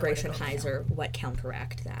 Yeah, immigration highs are what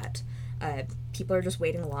counteract that. People are just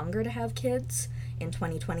waiting longer to have kids. In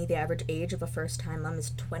 2020, the average age of a first-time mom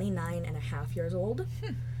is 29 and a half years old.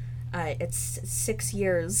 It's 6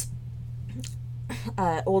 years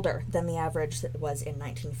older than the average that was in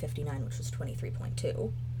 1959, which was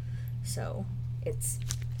 23.2. So it's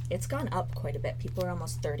gone up quite a bit. People are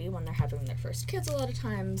almost 30 when they're having their first kids a lot of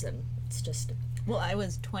times, and it's just... Well, I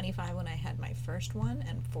was 25 when I had my first one,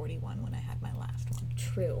 and 41 when I had my last one.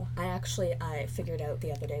 True. I figured out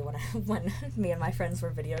the other day when me and my friends were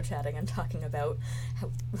video chatting and talking about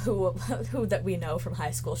who that we know from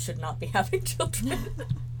high school should not be having children.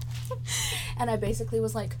 And I basically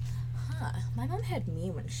was like, my mom had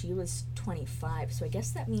me when she was 25, so I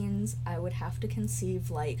guess that means I would have to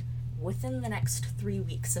conceive, like, within the next 3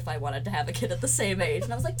 weeks if I wanted to have a kid at the same age.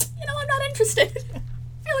 And I was like, I'm not interested. I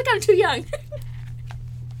feel like I'm too young.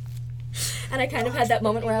 And I kind of had that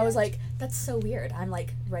moment where I was like, that's so weird. I'm,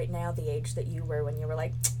 like, right now the age that you were when you were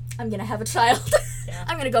like, I'm gonna have a child. Yeah.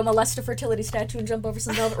 I'm gonna go molest a fertility statue and jump over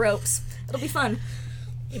some velvet ropes. It'll be fun.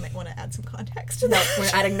 You might want to add some context to No, that. we're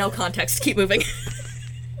adding no context. Keep moving.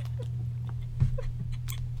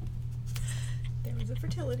 There was a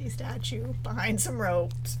fertility statue behind some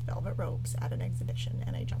ropes, velvet ropes, at an exhibition,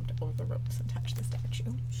 and I jumped over the ropes and touched the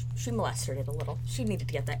statue. She molested it a little. She needed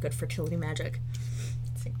to get that good fertility magic.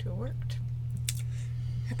 It seemed to have worked.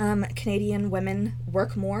 Canadian women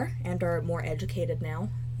work more and are more educated now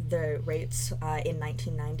the rates in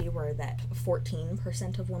 1990 were that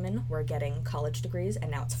 14% of women were getting college degrees,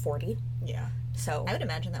 and now it's 40. Yeah. So I would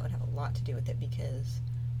imagine that would have a lot to do with it because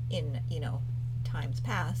in, times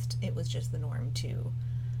past, it was just the norm to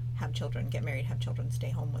have children, get married, have children, stay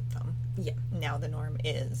home with them. Yeah. Now the norm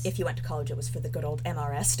is... if you went to college, it was for the good old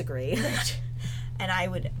MRS degree. And I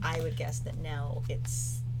would guess that now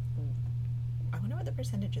it's... I wonder what the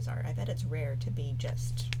percentages are. I bet it's rare to be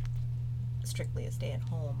just strictly a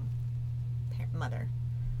stay-at-home mother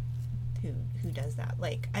who does that.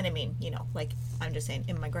 Like, and I mean, like, I'm just saying,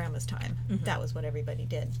 in my grandma's time, that was what everybody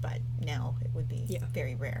did, but now it would be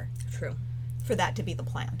very rare. True. For that to be the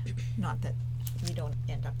plan. Not that you don't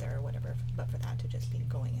end up there or whatever, but for that to just be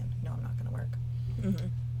going in, no, I'm not going to work.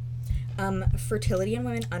 Fertility in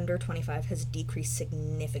women under 25 has decreased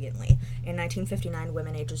significantly. In 1959,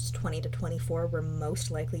 women ages 20 to 24 were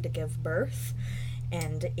most likely to give birth.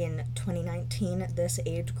 And in 2019, this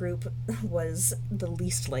age group was the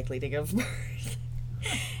least likely to give birth.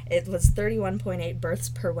 It was 31.8 births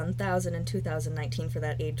per 1,000 in 2019 for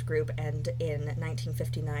that age group, and in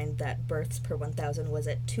 1959, that births per 1,000 was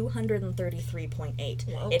at 233.8.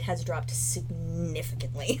 Whoa. It has dropped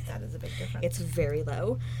significantly. That is a big difference. It's very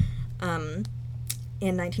low.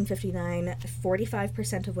 In 1959,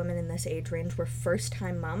 45% of women in this age range were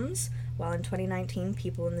first-time moms, while in 2019,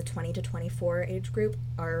 people in the 20 to 24 age group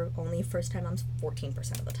are only first-time moms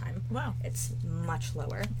 14% of the time. Wow. It's much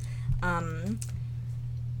lower.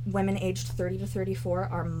 Women aged 30 to 34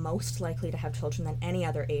 are most likely to have children than any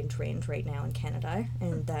other age range right now in Canada,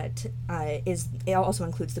 and that it also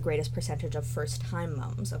includes the greatest percentage of first-time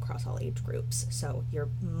moms across all age groups. So you're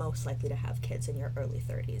most likely to have kids in your early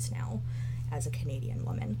 30s now as a Canadian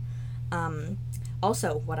woman.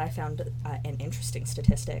 Also, what I found an interesting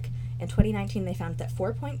statistic, in 2019 they found that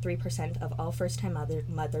 4.3% of all first-time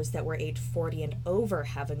mothers that were age 40 and over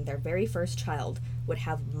having their very first child would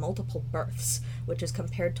have multiple births, which is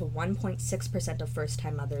compared to 1.6% of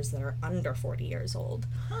first-time mothers that are under 40 years old.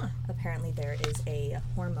 Huh. Apparently there is a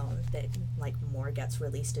hormone that more gets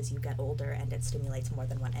released as you get older, and it stimulates more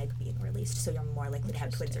than one egg being released, so you're more likely to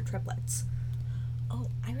have twins or triplets. Oh,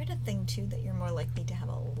 I read a thing, too, that you're more likely to have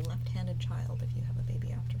a left-handed child if you have a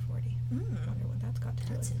baby after 40. I wonder what that's got to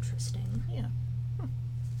do with it. That's interesting. Yeah.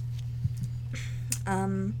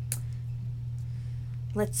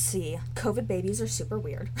 Let's see. COVID babies are super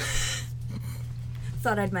weird.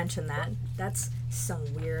 Thought I'd mention that. That's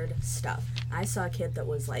some weird stuff. I saw a kid that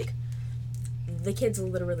was the kid's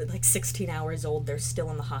literally 16 hours old. They're still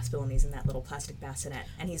in the hospital, and he's in that little plastic bassinet,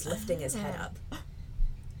 and he's lifting his head up.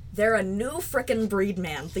 They're a new frickin' breed,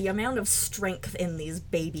 man. The amount of strength in these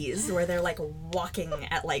babies where they're walking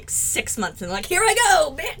at 6 months and here I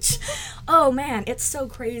go, bitch! Oh man, it's so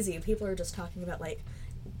crazy. People are just talking about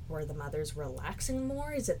were the mothers relaxing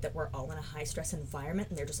more? Is it that we're all in a high stress environment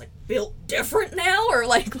and they're just built different now? Or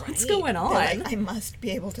what's going on? I must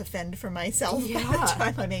be able to fend for myself by the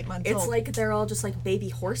time I'm 8 months old. It's they're all just baby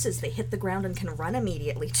horses. They hit the ground and can run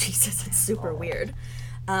immediately. Jesus, it's super weird.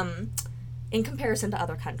 In comparison to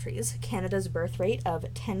other countries, Canada's birth rate of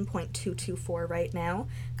 10.224 right now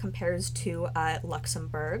compares to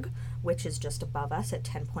Luxembourg, which is just above us at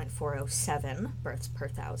 10.407 births per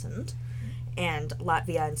 1,000, and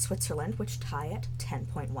Latvia and Switzerland, which tie at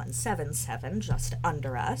 10.177, just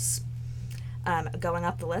under us. Going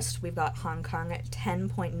up the list, we've got Hong Kong at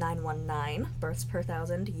 10.919 births per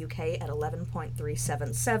 1,000, UK at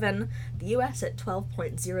 11.377, the US at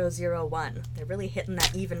 12.001. They're really hitting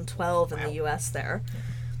that even 12 in the US there.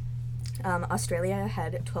 Australia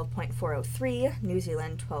had 12.403, New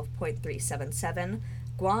Zealand 12.377,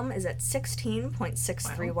 Guam is at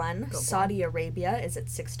 16.631, Saudi Arabia is at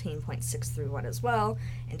 16.631 as well,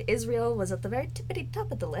 and Israel was at the very tippity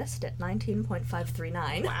top of the list at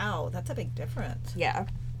 19.539. Wow, that's a big difference. Yeah.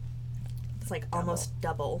 It's almost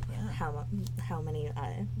double how many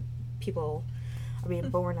people are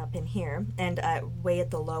being born up in here. And way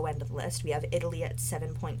at the low end of the list, we have Italy at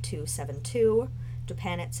 7.272,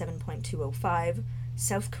 Japan at 7.205,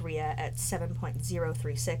 South Korea at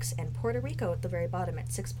 7.036, and Puerto Rico at the very bottom at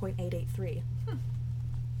 6.883.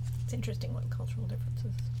 It's interesting what cultural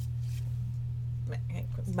differences.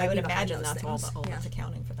 I would imagine that's all things. that's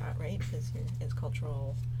accounting for that, right? Is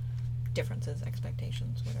cultural differences,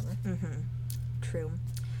 expectations, whatever. True.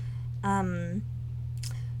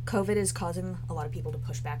 COVID is causing a lot of people to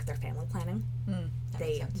push back their family planning.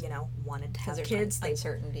 They, wanted to have kids.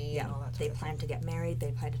 Uncertainty and all that They planned to get married.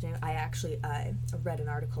 They planned to do... I actually read an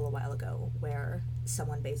article a while ago where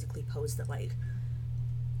someone basically posed that,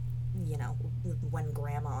 you know, when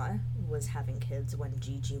grandma was having kids, when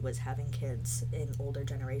Gigi was having kids in older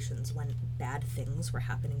generations, when bad things were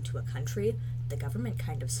happening to a country, the government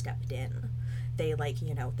kind of stepped in. They, like,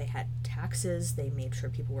 you know, they had taxes, they made sure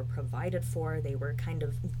people were provided for, they were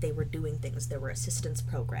doing things, there were assistance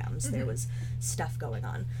programs, there was stuff going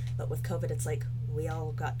on. But with COVID, it's like, we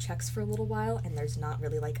all got checks for a little while, and there's not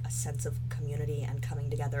really, like, a sense of community and coming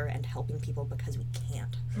together and helping people because we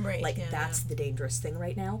can't. Right. Like, that's the dangerous thing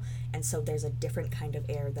right now. And so there's a different kind of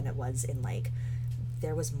air than it was in, like,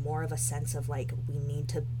 there was more of a sense of, like, we need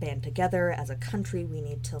to band together as a country, we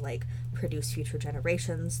need to, like, produce future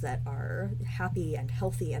generations that are happy and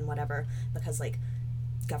healthy and whatever, because, like,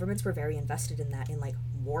 governments were very invested in that in, like,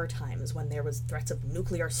 war times when there was threats of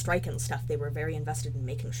nuclear strike and stuff. They were very invested in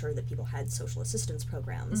making sure that people had social assistance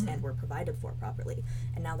programs and were provided for properly.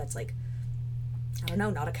 And now that's, like, I don't know,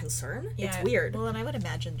 not a concern. Yeah, it's weird. Well, and I would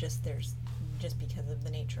imagine just because of the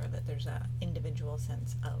nature of it, there's a individual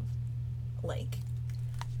sense of, like,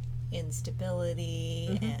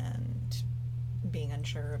 instability and being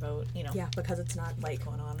unsure about, you know, yeah, because it's not like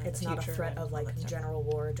going on in it's the not a future threat of, like, general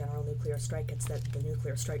war, general nuclear strike. It's that the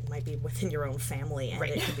nuclear strike might be within your own family and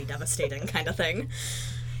Right. it could be devastating kind of thing.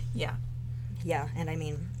 Yeah. Yeah, and I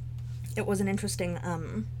mean, it was an interesting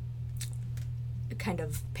kind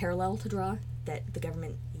of parallel to draw, that the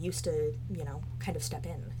government used to, you know, kind of step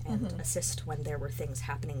in and assist when there were things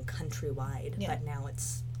happening countrywide, but now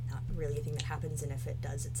it's not really a thing that happens, and if it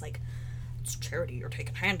does, it's like, it's charity, you're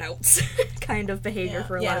taking handouts kind of behavior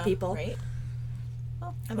for a lot of people. Right.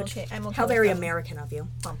 Well, I'm okay. How very American of you.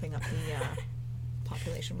 Bumping up the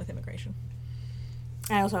population with immigration.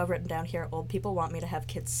 I also have written down here, old people want me to have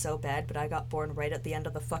kids so bad, but I got born right at the end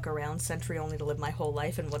of the fuck around century only to live my whole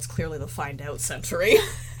life in what's clearly the find out century.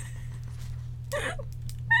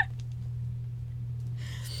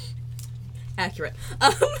 Accurate.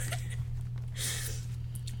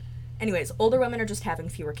 Anyways, older women are just having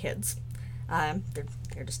fewer kids.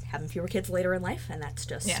 They're just having fewer kids later in life, and that's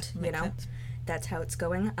just, you know, sense. That's how it's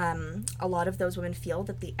going. A lot of those women feel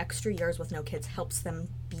that the extra years with no kids helps them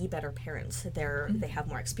be better parents. They have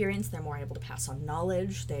more experience, they're more able to pass on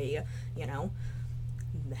knowledge, they, you know,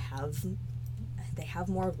 they have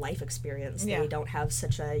more life experience. Yeah. They don't have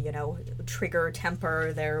such a, you know, trigger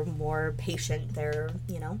temper, they're more patient, they're,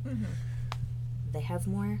 you know, they have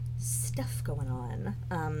more stuff going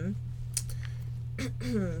on.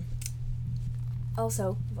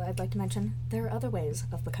 Also, what I'd like to mention, there are other ways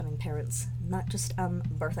of becoming parents, not just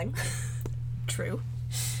birthing. True.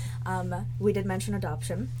 We did mention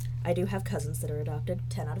adoption. I do have cousins that are adopted.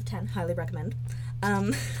 10 out of 10. Highly recommend.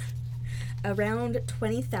 Around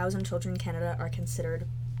 20,000 children in Canada are considered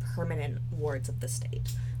permanent wards of the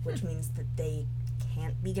state, which means that they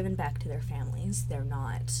can't be given back to their families. They're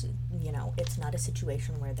not, you know, it's not a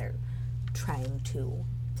situation where they're trying to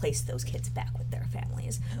place those kids back with their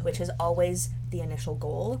families, which is always the initial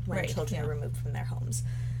goal when children are removed from their homes.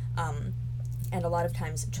 And a lot of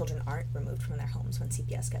times children aren't removed from their homes when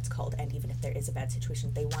CPS gets called, and even if there is a bad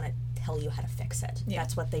situation, they want to tell you how to fix it. Yeah.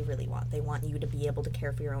 That's what they really want. They want you to be able to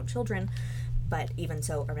care for your own children, but even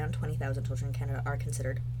so, around 20,000 children in Canada are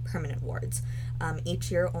considered permanent wards. Each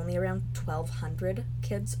year, only around 1,200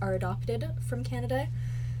 kids are adopted from Canada,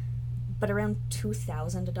 but around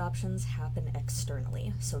 2,000 adoptions happen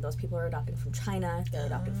externally. So those people are adopting from China, they're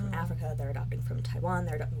adopting from Africa, they're adopting from Taiwan,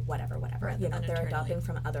 they're whatever. You know, they're adopting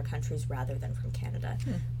from other countries rather than from Canada,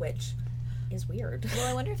 which is weird. Well,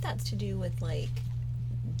 I wonder if that's to do with, like,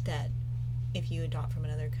 that if you adopt from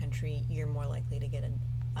another country, you're more likely to get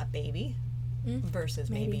a baby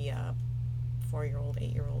versus maybe a 4-year-old,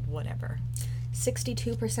 8-year-old, whatever.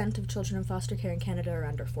 62% of children in foster care in Canada are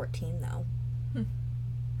under 14, though.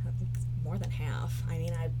 More than half. I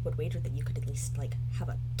mean, I would wager that you could at least, like, have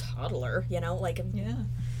a toddler, you know, like... Yeah.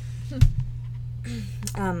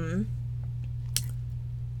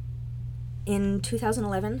 In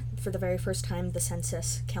 2011, for the very first time, the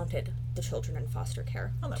census counted the children in foster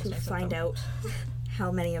care to find out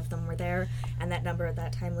how many of them were there, and that number at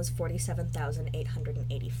that time was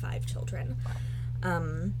 47,885 children.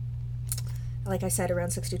 Like I said, around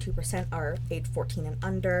 62% are age 14 and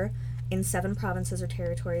under. In 7 provinces or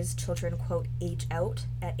territories, children, quote, age out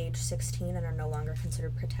at age 16 and are no longer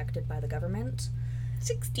considered protected by the government.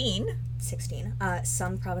 16? 16.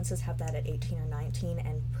 Some provinces have that at 18 or 19,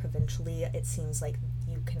 and provincially it seems like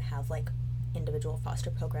you can have, like, individual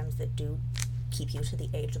foster programs that do keep you to the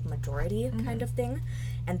age of majority kind of thing.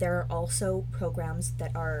 And there are also programs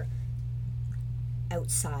that are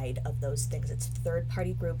outside of those things. It's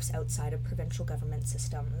third-party groups outside of provincial government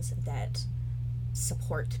systems that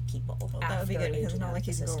support people. Well, that would be good, because it's not like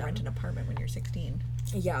you can go rent an apartment when you're 16.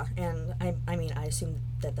 Yeah, and I mean, I assume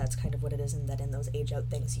that that's kind of what it is, and that in those age out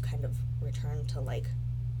things, you kind of return to, like,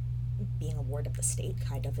 being a ward of the state,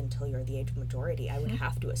 kind of, until you're the age of majority. I would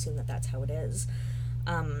have to assume that that's how it is.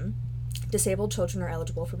 Disabled children are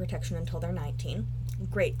eligible for protection until they're 19.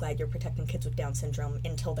 Great, glad you're protecting kids with Down syndrome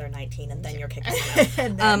until they're 19, and then you're kicking them out.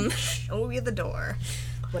 And then show you the door.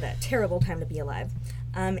 What a terrible time to be alive.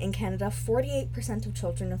 In Canada, 48% of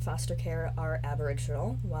children in foster care are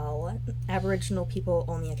Aboriginal, while Aboriginal people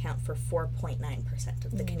only account for 4.9%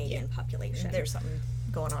 of the Canadian population. There's something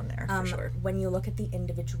going on there, for sure. When you look at the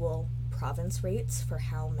individual province rates for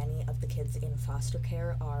how many of the kids in foster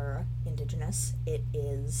care are Indigenous, it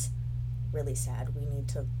is really sad. We need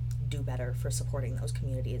to do better for supporting those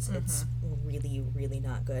communities. It's really, really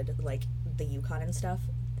not good. Like, the Yukon and stuff,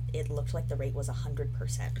 it looked like the rate was 100%.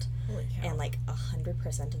 Holy cow. And, like,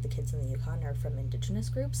 100% of the kids in the Yukon are from Indigenous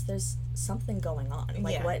groups. There's something going on.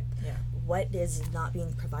 Like, what is not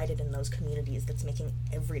being provided in those communities that's making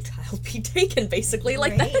every child be taken, basically?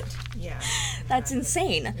 Like, right. that, Yeah. that's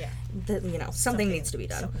insane. Yeah. Something needs to be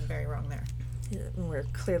done. Something very wrong there. We're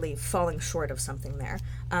clearly falling short of something there.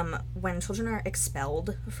 When children are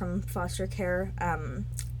expelled from foster care,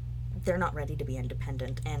 they're not ready to be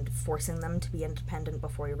independent, and forcing them to be independent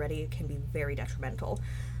before you're ready can be very detrimental.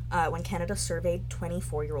 When Canada surveyed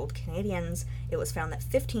 24-year-old Canadians, it was found that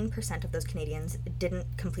 15% of those Canadians didn't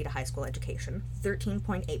complete a high school education,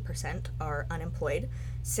 13.8% are unemployed,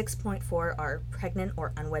 6.4% are pregnant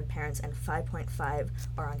or unwed parents, and 5.5%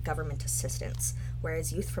 are on government assistance,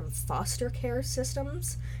 whereas youth from foster care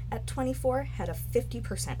systems at 24 had a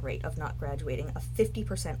 50% rate of not graduating, a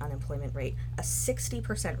 50% unemployment rate, a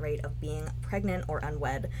 60% rate of being pregnant or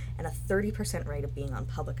unwed, and a 30% rate of being on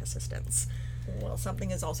public assistance. Well,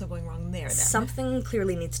 something is also going wrong there, then. Something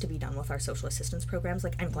clearly needs to be done with our social assistance programs.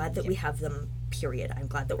 Like, I'm glad that we have them, period. I'm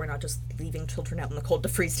glad that we're not just leaving children out in the cold to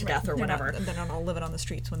freeze to death or whatever. They're not all living on the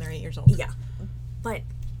streets when they're 8 years old. Yeah. But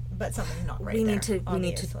something's not right we there,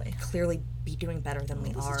 need to clearly be doing better than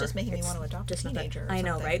we this are. Is just making me want to adopt a teenager or I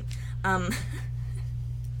know, something. right?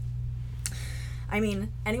 I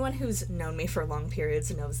mean, anyone who's known me for long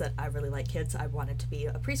periods knows that I really like kids. I wanted to be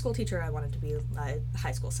a preschool teacher. I wanted to be a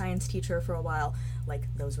high school science teacher for a while. Like,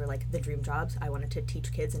 those were, like, the dream jobs. I wanted to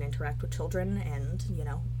teach kids and interact with children and,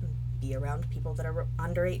 be around people that are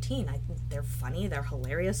under 18. I think they're funny, they're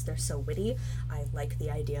hilarious, they're so witty. I like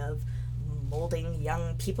the idea of molding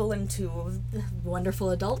young people into wonderful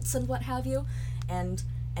adults and what have you. And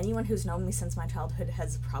anyone who's known me since my childhood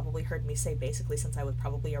has probably heard me say, basically since I was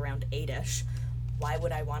probably around 8-ish, why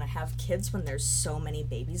would I want to have kids when there's so many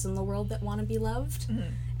babies in the world that want to be loved?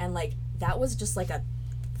 And, like, that was just, like, a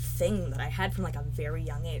thing that I had from, like, a very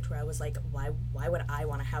young age, where I was like, why would I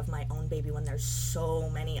want to have my own baby when there's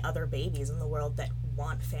so many other babies in the world that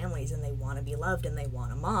want families and they want to be loved and they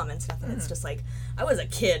want a mom and stuff? And it's just like, I was a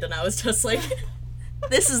kid and I was just like,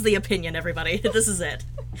 this is the opinion, everybody. This is it.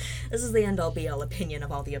 This is the end-all be-all opinion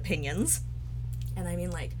of all the opinions. And I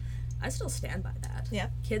mean, like, I still stand by that. Yeah.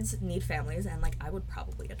 Kids need families, and, like, I would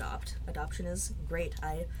probably adopt. Adoption is great.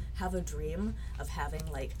 I have a dream of having,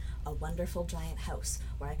 like, a wonderful giant house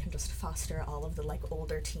where I can just foster all of the, like,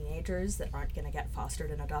 older teenagers that aren't going to get fostered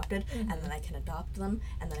and adopted, and then I can adopt them,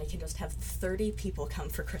 and then I can just have 30 people come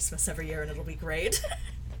for Christmas every year, and it'll be great.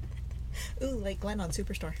 Ooh, like Glenn on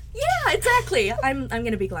Superstore. Yeah, exactly. I'm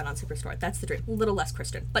going to be Glenn on Superstore. That's the dream. A little less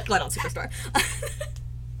Christian, but Glenn on Superstore.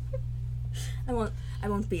 I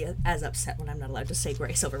won't be as upset when I'm not allowed to say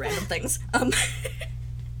grace over random things.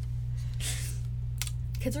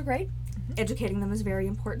 Kids are great. Educating them is very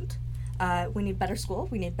important. We need better school.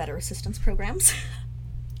 We need better assistance programs.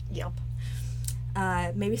 Yep.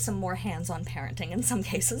 Maybe some more hands-on parenting in some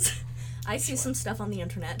cases. I see some stuff on the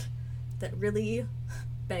internet that really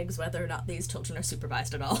begs whether or not these children are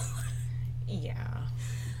supervised at all. Yeah.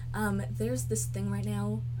 There's this thing right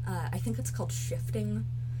now, I think it's called shifting,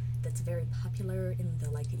 that's very popular in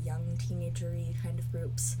the, like, young teenager-y kind of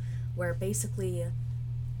groups, where basically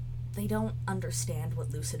they don't understand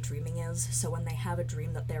what lucid dreaming is, so when they have a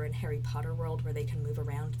dream that they're in Harry Potter world where they can move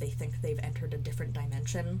around, they think they've entered a different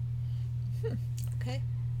dimension. Okay.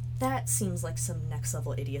 That seems like some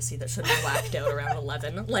next-level idiocy that should be whacked out around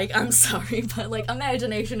 11. Like, I'm sorry, but, like,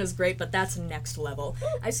 imagination is great, but that's next level.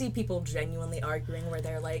 I see people genuinely arguing where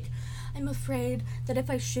they're like, I'm afraid that if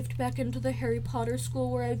I shift back into the Harry Potter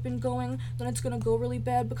school where I've been going, then it's gonna go really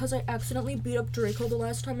bad because I accidentally beat up Draco the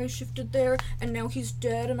last time I shifted there, and now he's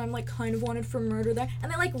dead, and I'm, like, kind of wanted for murder there.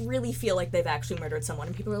 And they, like, really feel like they've actually murdered someone,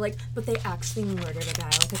 and people are like, but they actually murdered a guy,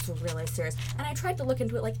 like, it's really serious. And I tried to look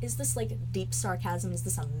into it, like, is this, like, deep sarcasm? Is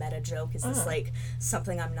this a meta joke? Is this, like,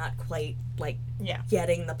 something I'm not quite, like, Yeah.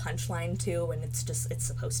 getting the punchline too, and it's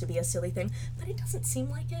supposed to be a silly thing, but it doesn't seem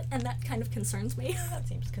like it, and that kind of concerns me. That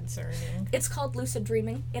seems concerning. It's called lucid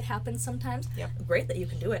dreaming. It happens sometimes. Yep. Great that you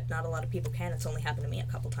can do it. Not a lot of people can. It's only happened to me a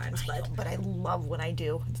couple times, But I love what I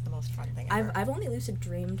do. It's the most fun thing ever. I've only lucid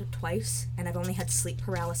dreamed twice, and I've only had sleep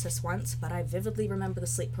paralysis once, but I vividly remember the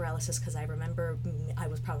sleep paralysis because I remember I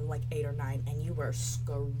was probably like 8 or 9, and you were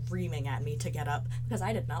screaming at me to get up, because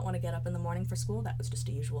I did not want to get up in the morning for school. That was just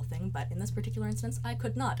a usual thing, but in this particular instance, I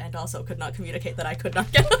could not, and also could not communicate that I could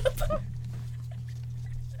not get up.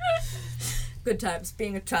 Good times.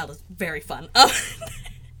 Being a child is very fun.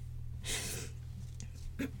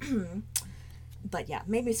 But yeah,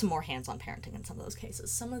 maybe some more hands-on parenting in some of those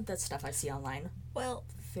cases. Some of the stuff I see online, Well,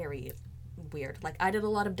 very weird. Like, I did a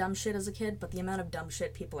lot of dumb shit as a kid, but the amount of dumb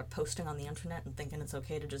shit people are posting on the internet and thinking it's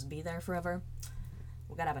okay to just be there forever,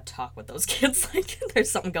 we gotta have a talk with those kids. Like,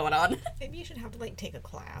 there's something going on. maybe you should have to, like, take a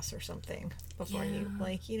class or something before you,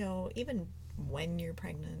 like, you know, even when you're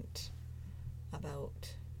pregnant,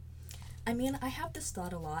 about... I mean, I have this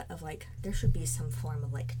thought a lot of, like, there should be some form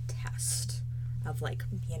of, like, test of, like,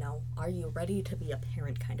 you know, are you ready to be a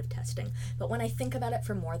parent kind of testing. But when I think about it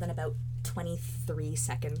for more than about 23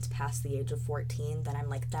 seconds past the age of 14, then I'm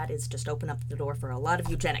like, that is just open up the door for a lot of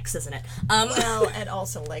eugenics, isn't it? Well, and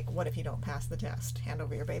also, like, what if you don't pass the test? Hand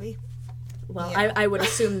over your baby? Well, Yeah. I would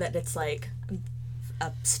assume that it's, like,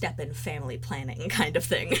 a step in family planning kind of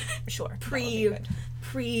thing. Sure. Pre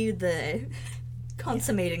the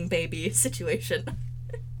consummating baby situation.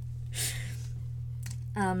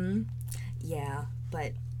 Yeah,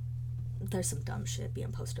 but there's some dumb shit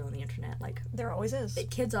being posted on the internet. Like, There always is.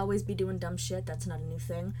 kids always be doing dumb shit. That's not a new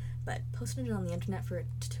thing. But posting it on the internet for it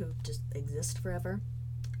to just exist forever,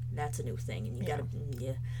 that's a new thing. And you gotta,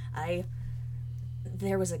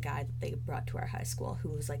 there was a guy that they brought to our high school who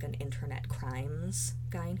was like an internet crimes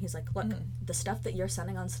guy, and he's like, look, the stuff that you're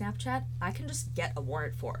sending on Snapchat, I can just get a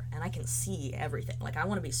warrant for, and I can see everything. Like, I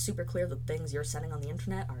want to be super clear that things you're sending on the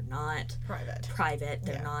internet are not private,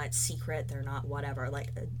 they're not secret, they're not whatever.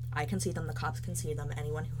 Like, I can see them, the cops can see them,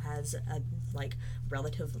 anyone who has a, like,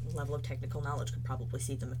 relative level of technical knowledge could probably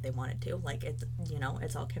see them if they wanted to. Like, it's, you know,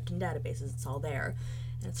 it's all kept in databases, it's all there.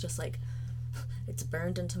 And it's just like, it's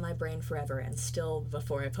burned into my brain forever, and still,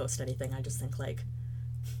 before I post anything, I just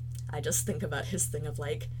think about his thing of,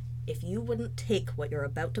 like, if you wouldn't take what you're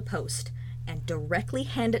about to post and directly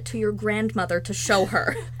hand it to your grandmother to show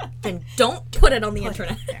her, then don't put it on the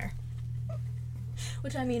internet. There.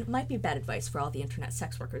 Which, I mean, might be bad advice for all the internet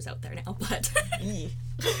sex workers out there now, but...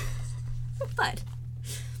 But,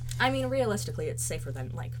 I mean, realistically, it's safer than,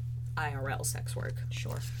 like, IRL sex work.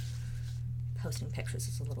 Sure. Posting pictures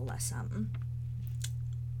is a little less,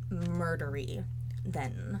 murdery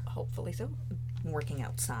than Hopefully so. working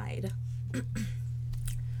outside.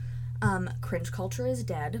 Cringe culture is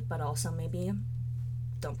dead, but also maybe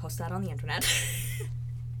don't post that on the internet.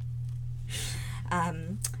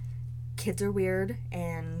 Kids are weird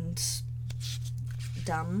and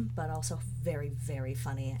dumb, but also very, very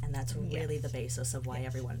funny, and that's really the basis of why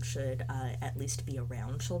everyone should at least be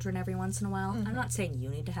around children every once in a while. I'm not saying you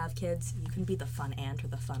need to have kids. You can be the fun aunt or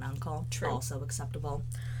the fun uncle. True. Also acceptable.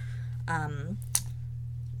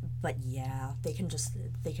 But yeah, they can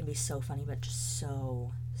be so funny, but just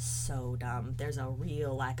so dumb. There's a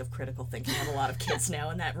real lack of critical thinking of a lot of kids now,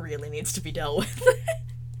 and that really needs to be dealt with.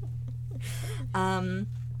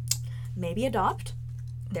 Maybe adopt.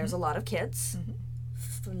 There's a lot of kids.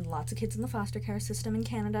 Lots of kids in the foster care system in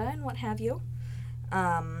Canada and what have you.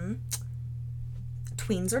 Tweens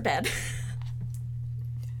are dead.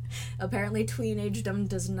 Apparently teenagedom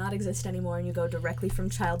does not exist anymore, and you go directly from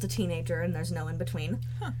child to teenager, and there's no in between.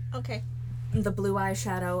 Huh. Okay. The blue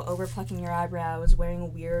eyeshadow, over-plucking your eyebrows,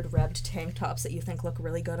 wearing weird ribbed tank tops that you think look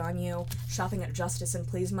really good on you, shopping at Justice and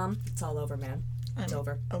Please Mom, it's all over, man. It's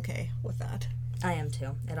over. Okay with that. I am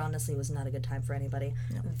too. It honestly was not a good time for anybody.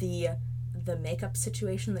 No. The makeup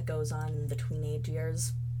situation that goes on in the teenage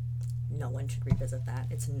years, no one should revisit that.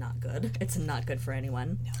 It's not good. It's not good for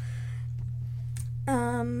anyone.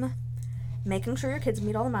 No. Making sure your kids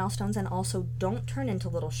meet all the milestones and also don't turn into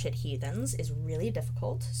little shit heathens is really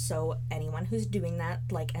difficult. So anyone who's doing that,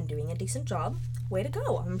 like, and doing a decent job, way to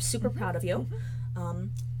go. I'm super proud of you.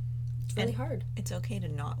 It's really hard. It's okay to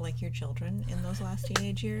not like your children in those last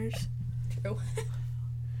teenage years. True.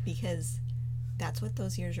 Because that's what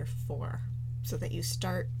those years are for. So that you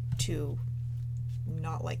start to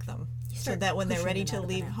not like them. So that when they're ready to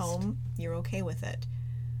leave home, you're okay with it.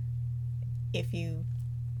 If you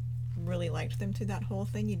really liked them through that whole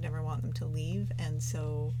thing, you'd never want them to leave, and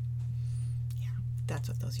so that's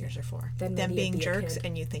what those years are for. Then them being be jerks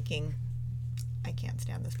and you thinking, I can't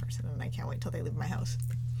stand this person and I can't wait till they leave my house.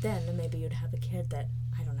 Then maybe you'd have a kid that,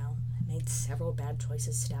 I don't know, made several bad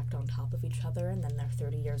choices stacked on top of each other, and then they're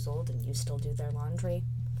 30 years old and you still do their laundry.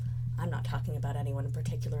 I'm not talking about anyone in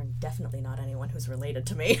particular, and definitely not anyone who's related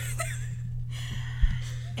to me.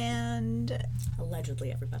 And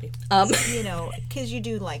allegedly everybody. You know, because you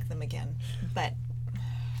do like them again, but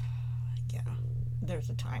yeah, there's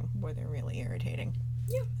a time where they're really irritating.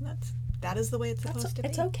 Yeah, that is the way it's supposed to be.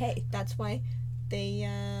 It's okay. That's why they,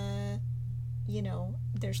 you know,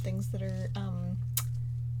 there's things that are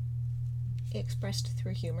expressed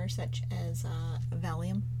through humor, such as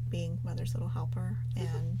Valium being Mother's Little Helper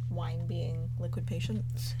and wine being Liquid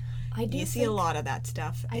Patience. You see a lot of that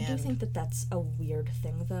stuff. I do think that that's a weird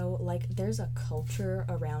thing, though. Like, there's a culture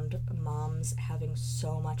around moms having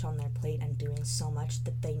so much on their plate and doing so much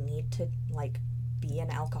that they need to, like, be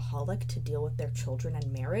an alcoholic to deal with their children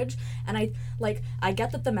and marriage. And I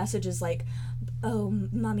get that the message is like, oh,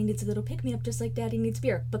 mommy needs a little pick-me-up just like daddy needs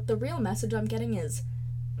beer. But the real message I'm getting is,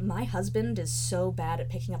 my husband is so bad at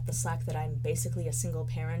picking up the slack that I'm basically a single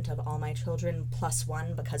parent of all my children plus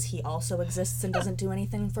one, because he also exists and doesn't do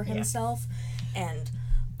anything for himself. Yeah. And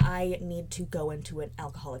I need to go into an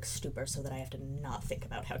alcoholic stupor so that I have to not think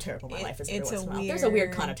about how terrible my life is every once in a while. There's a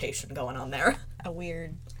weird connotation going on there. A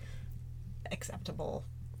weird, acceptable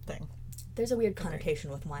thing. There's a weird connotation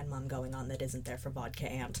with Wine Mom going on that isn't there for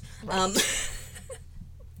Vodka Aunt. Right.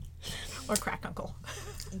 Or Crack Uncle.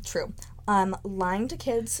 True. Lying to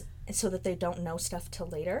kids so that they don't know stuff till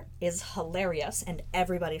later is hilarious, and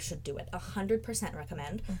everybody should do it. 100%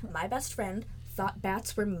 recommend. Mm-hmm. My best friend thought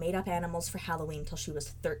bats were made-up animals for Halloween till she was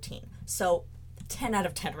 13. So, 10 out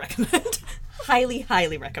of 10 recommend. Highly,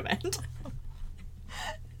 highly recommend.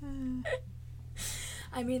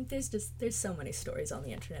 I mean, there's so many stories on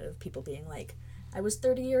the internet of people being like, I was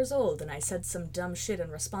 30 years old and I said some dumb shit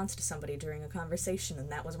in response to somebody during a conversation,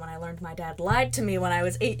 and that was when I learned my dad lied to me when I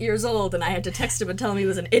was 8 years old and I had to text him and tell him he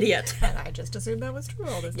was an idiot. And I just assumed that was true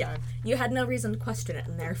all this time. You had no reason to question it,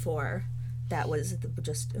 and therefore that was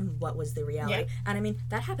just what was the reality. Yeah. And I mean,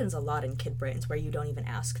 that happens a lot in kid brains where you don't even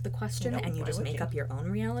ask the question and you just make up your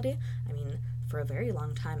own reality. I mean, for a very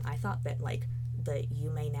long time I thought that, like, the you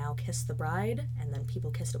may now kiss the bride and then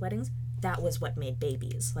people kissed at weddings, that was what made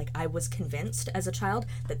babies. Like, I was convinced as a child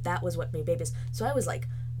that that was what made babies. So I was, like,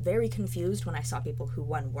 very confused when I saw people who,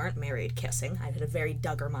 one, weren't married kissing. I had a very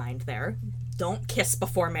Duggar mind there. Don't kiss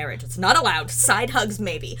before marriage. It's not allowed. Side hugs,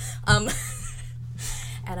 maybe. And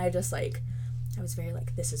I just, like, I was very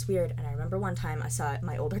like, this is weird. And I remember one time I saw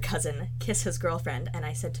my older cousin kiss his girlfriend, and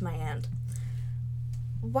I said to my aunt,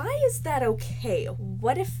 why is that okay?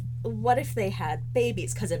 What if they had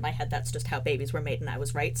babies? Because in my head, that's just how babies were made, and I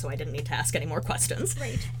was right, so I didn't need to ask any more questions.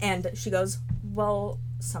 Right. And she goes, well,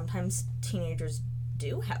 sometimes teenagers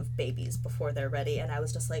do have babies before they're ready. And I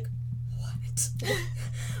was just like, what?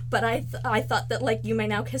 But I thought that, like, you may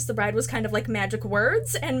now kiss the bride was kind of like magic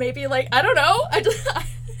words, and maybe, like, I don't know.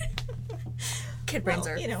 Kid brains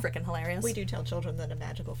are freaking hilarious. We do tell children that a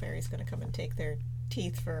magical fairy's going to come and take their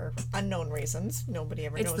teeth for unknown reasons. Nobody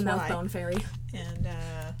ever knows why. It's the mouth bone fairy. And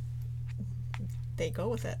they go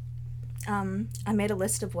with it. I made a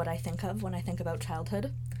list of what I think of when I think about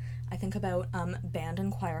childhood. I think about band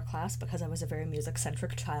and choir class, because I was a very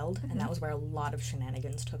music-centric child, and that was where a lot of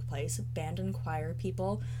shenanigans took place. Band and choir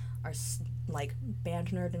people are, like, band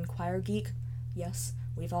nerd and choir geek. Yes,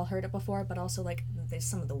 we've all heard it before, but also, like, they're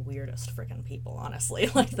some of the weirdest freaking people, honestly.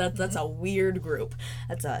 Like, that's a weird group.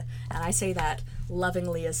 And I say that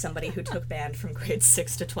lovingly as somebody who took band from grade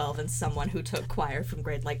 6 to 12 and someone who took choir from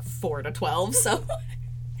grade, like, 4 to 12, so...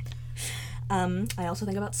 I also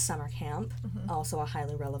think about summer camp, also a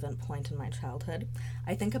highly relevant point in my childhood.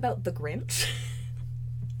 I think about The Grinch,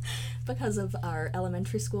 because of our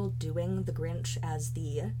elementary school doing The Grinch as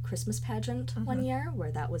the Christmas pageant one year,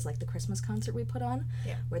 where that was like the Christmas concert we put on,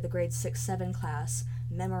 where the grade 6-7 class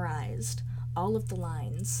memorized all of the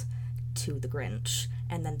lines to The Grinch,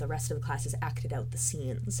 and then the rest of the classes acted out the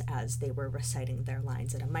scenes as they were reciting their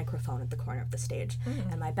lines at a microphone at the corner of the stage.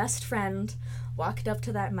 And my best friend walked up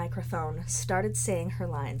to that microphone, started saying her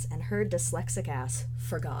lines, and her dyslexic ass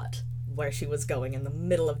forgot where she was going in the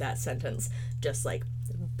middle of that sentence. Just like,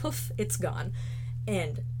 poof, it's gone.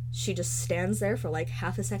 And she just stands there for like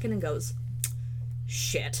half a second and goes,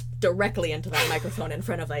 shit, directly into that microphone in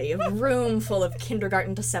front of a room full of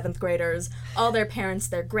kindergarten to 7th graders, all their parents,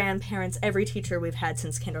 their grandparents, every teacher we've had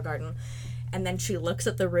since kindergarten. And then she looks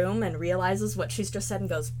at the room and realizes what she's just said and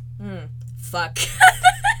goes, fuck.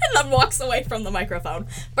 And then walks away from the microphone.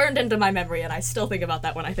 Burned into my memory, and I still think about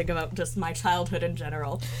that when I think about just my childhood in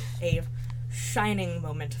general. A shining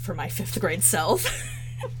moment for my 5th grade self.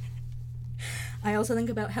 I also think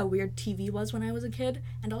about how weird TV was when I was a kid,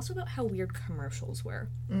 and also about how weird commercials were.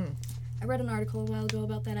 I read an article a while ago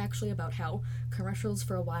about that, actually, about how commercials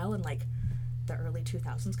for a while in, like, the early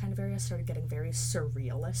 2000s kind of area started getting very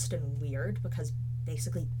surrealist and weird, because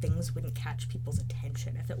basically things wouldn't catch people's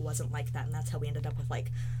attention if it wasn't like that, and that's how we ended up with,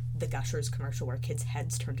 like, the Gushers commercial where kids'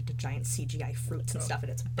 heads turned into giant CGI fruits and stuff,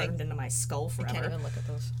 and it's burned into my skull forever. I can't even look at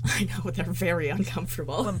those. I know, they're very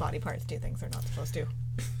uncomfortable. When body parts do things they're not supposed to.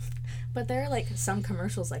 But there are, like, some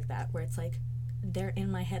commercials like that where it's like, they're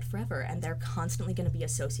in my head forever, and they're constantly going to be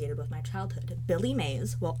associated with my childhood. Billy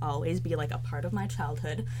Mays will always be, like, a part of my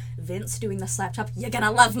childhood. Vince doing the slap chop, "You're gonna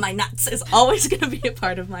love my nuts," is always going to be a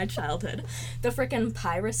part of my childhood. The frickin'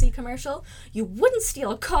 piracy commercial, "You wouldn't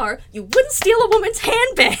steal a car, you wouldn't steal a woman's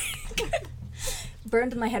handbag."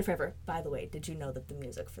 Burned in my head forever. By the way, did you know that the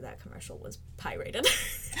music for that commercial was pirated?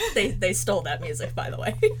 They stole that music, by the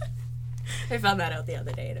way. I found that out the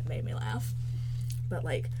other day, and it made me laugh. But,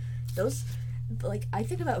 like, those... Like, I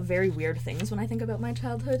think about very weird things when I think about my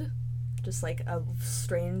childhood. Just, like, a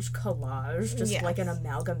strange collage. Just, like, an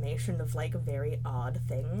amalgamation of, like, very odd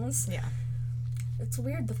things. Yeah. It's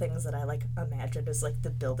weird, the things that I, like, imagine as, like, the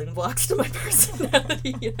building blocks to my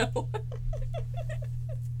personality, you know?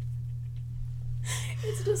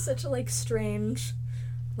 It's just such a, like, strange...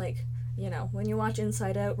 Like, you know, when you watch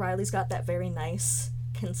Inside Out, Riley's got that very nice,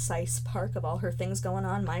 concise park of all her things going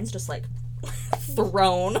on. Mine's just, like...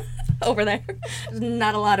 thrown over there.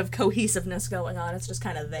 Not a lot of cohesiveness going on. It's just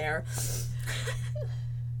kind of there.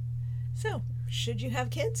 So, should you have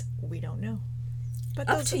kids? We don't know. But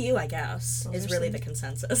up to you, I guess, is really the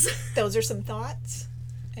consensus. Those are some thoughts.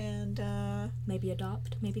 And, maybe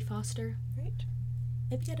adopt, maybe foster. Right.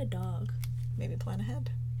 Maybe get a dog. Maybe plan ahead.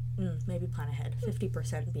 Maybe plan ahead.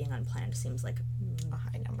 50% being unplanned seems like a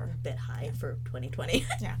high number. A bit high for 2020.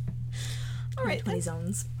 Yeah. All right. 20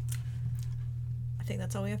 zones. I think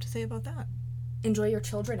that's all we have to say about that. Enjoy your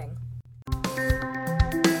childrening.